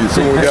lie to you.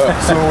 Soon we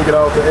get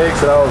off the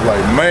exit, I was like,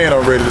 man,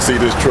 I'm ready to see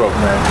this truck,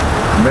 man.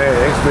 Man,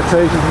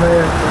 expectations,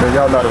 man,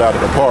 y'all knocked it out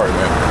of the park,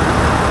 man.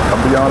 I'll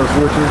be honest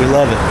with you. We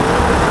love it.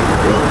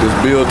 This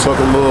build took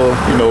a little,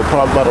 you know,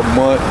 probably about a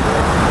month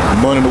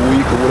and a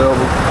week or whatever.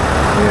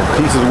 And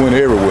pieces went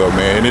everywhere,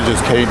 man, and it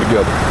just came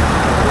together.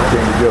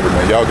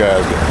 Man. Y'all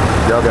guys the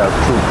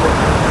truth, bro.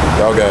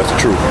 Y'all guys the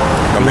truth.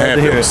 I'm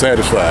happy, I'm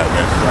satisfied,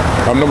 man.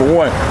 I'm number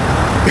one.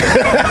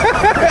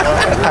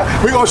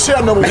 We gonna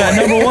share number one.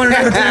 Number one or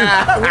number two?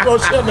 We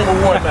gonna share number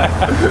one now.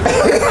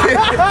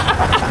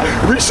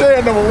 We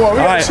share number one.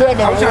 We gonna share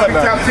number one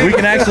now. We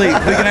can actually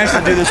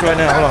do this right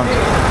now. Hold on.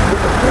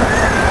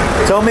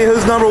 Tell me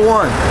who's number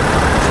one.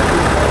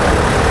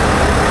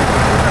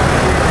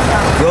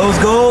 Rose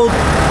gold.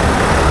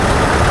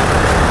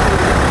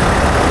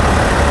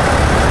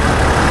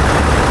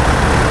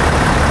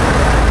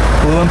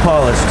 Blue and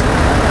polished.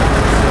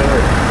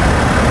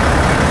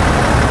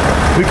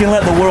 We can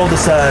let the world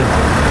decide.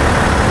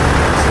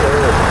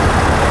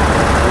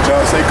 What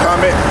y'all say?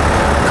 Comment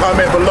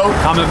below.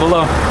 Comment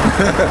below.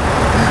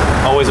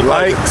 Always a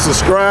like,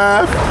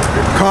 subscribe,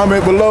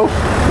 comment below.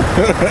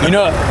 You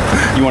know,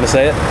 you want to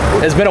say it?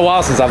 It's been a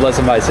while since I've let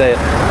somebody say it.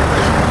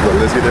 Well,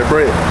 let's get that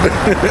bread.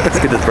 Let's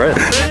get this bread.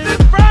 That's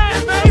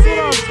what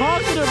I'm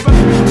talking about.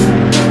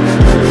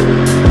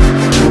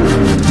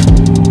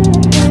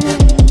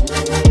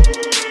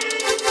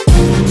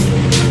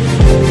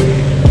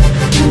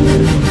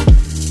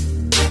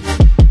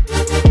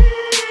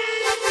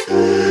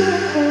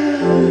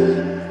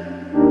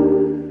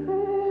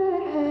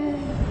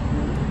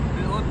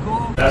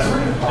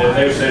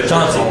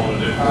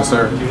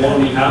 sir.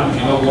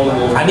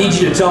 I need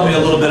you to tell me a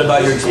little bit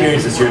about your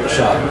experiences here at the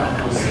shop.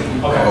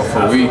 Well,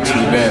 for weeks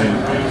we've been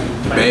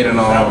debating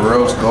on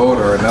rose gold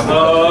or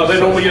another. They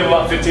normally give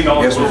about $15.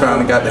 I guess we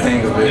finally got the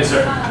hang of it. Yes,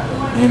 sir.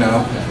 You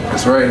know,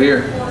 it's right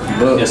here.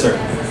 Look. Yes, sir.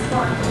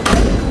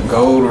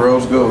 Gold,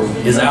 rose gold.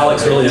 Is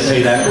Alex really a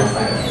paid actor?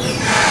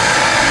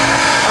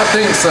 I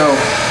think so.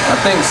 I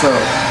think so.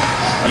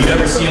 You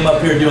ever see him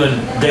up here doing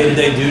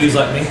day-to-day duties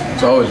like me?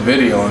 It's always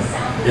videoing.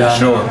 Yeah,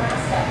 sure.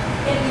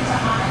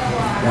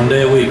 1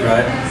 day a week,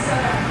 right?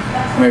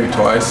 Maybe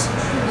twice.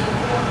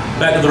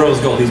 Back to the rose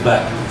gold, he's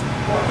back.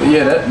 But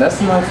yeah,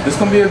 that's enough. It's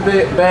gonna be a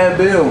bad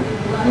bill,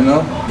 you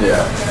know?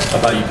 Yeah. How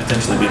about you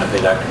potentially being a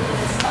paid actor?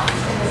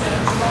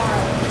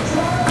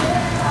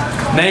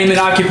 Name and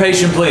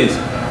occupation, please.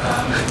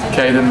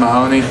 Caden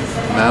Mahoney.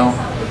 No.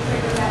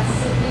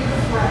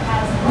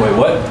 Wait,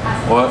 what?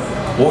 What?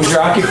 What was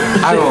your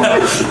occupation? I don't know.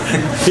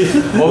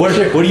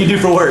 What do you do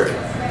for work?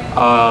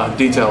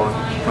 Detailing.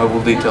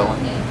 Mobile detailing.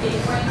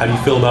 How do you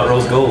feel about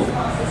rose gold?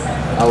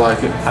 I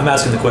like it. I'm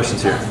asking the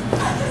questions here.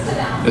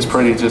 It's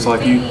pretty, just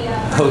like you.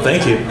 Oh,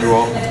 thank you. You're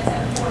welcome.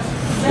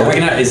 Are we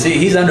gonna,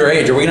 he's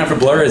underage. Are we gonna have to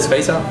blur his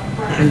face out?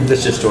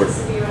 That's just Jordan.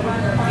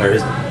 Or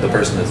the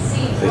person is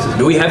faces.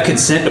 Do we have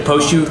consent to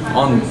post you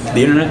on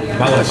the internet? You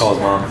might want to call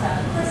his mom.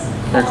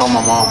 Here, call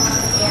my mom.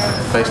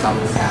 FaceTime.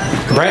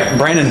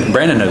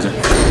 Brandon knows her.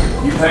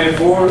 You paying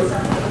for it?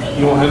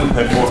 You want him to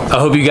pay for it? I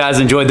hope you guys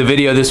enjoyed the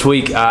video this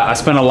week. I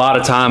spent a lot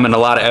of time and a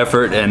lot of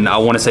effort, and I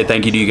want to say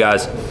thank you to you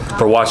guys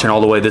for watching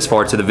all the way this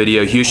far to the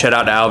video. Huge shout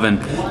out to Alvin,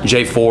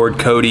 Jay Ford,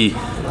 Cody,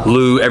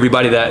 Lou,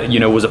 everybody that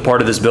was a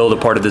part of this build, a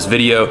part of this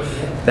video.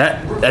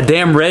 That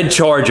damn red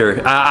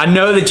Charger. I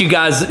know that you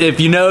guys, if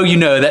you know, you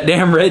know that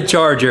damn red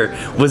Charger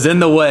was in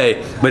the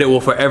way, but it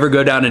will forever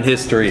go down in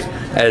history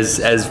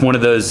as one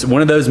of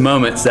those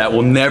moments that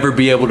will never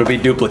be able to be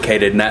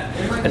duplicated. And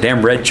that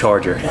damn red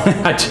Charger.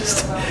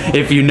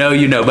 If you know,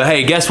 you know. But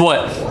hey, guess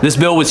what? This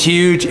build was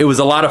huge. It was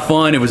a lot of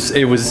fun.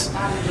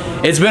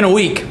 It's been a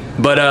week.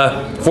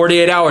 But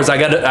 48 hours, I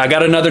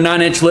got another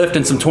 9-inch lift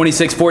and some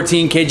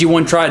 2614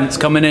 KG1 Tridents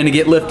coming in to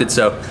get lifted.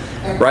 So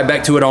right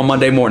back to it on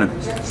Monday morning.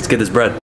 Let's get this bread.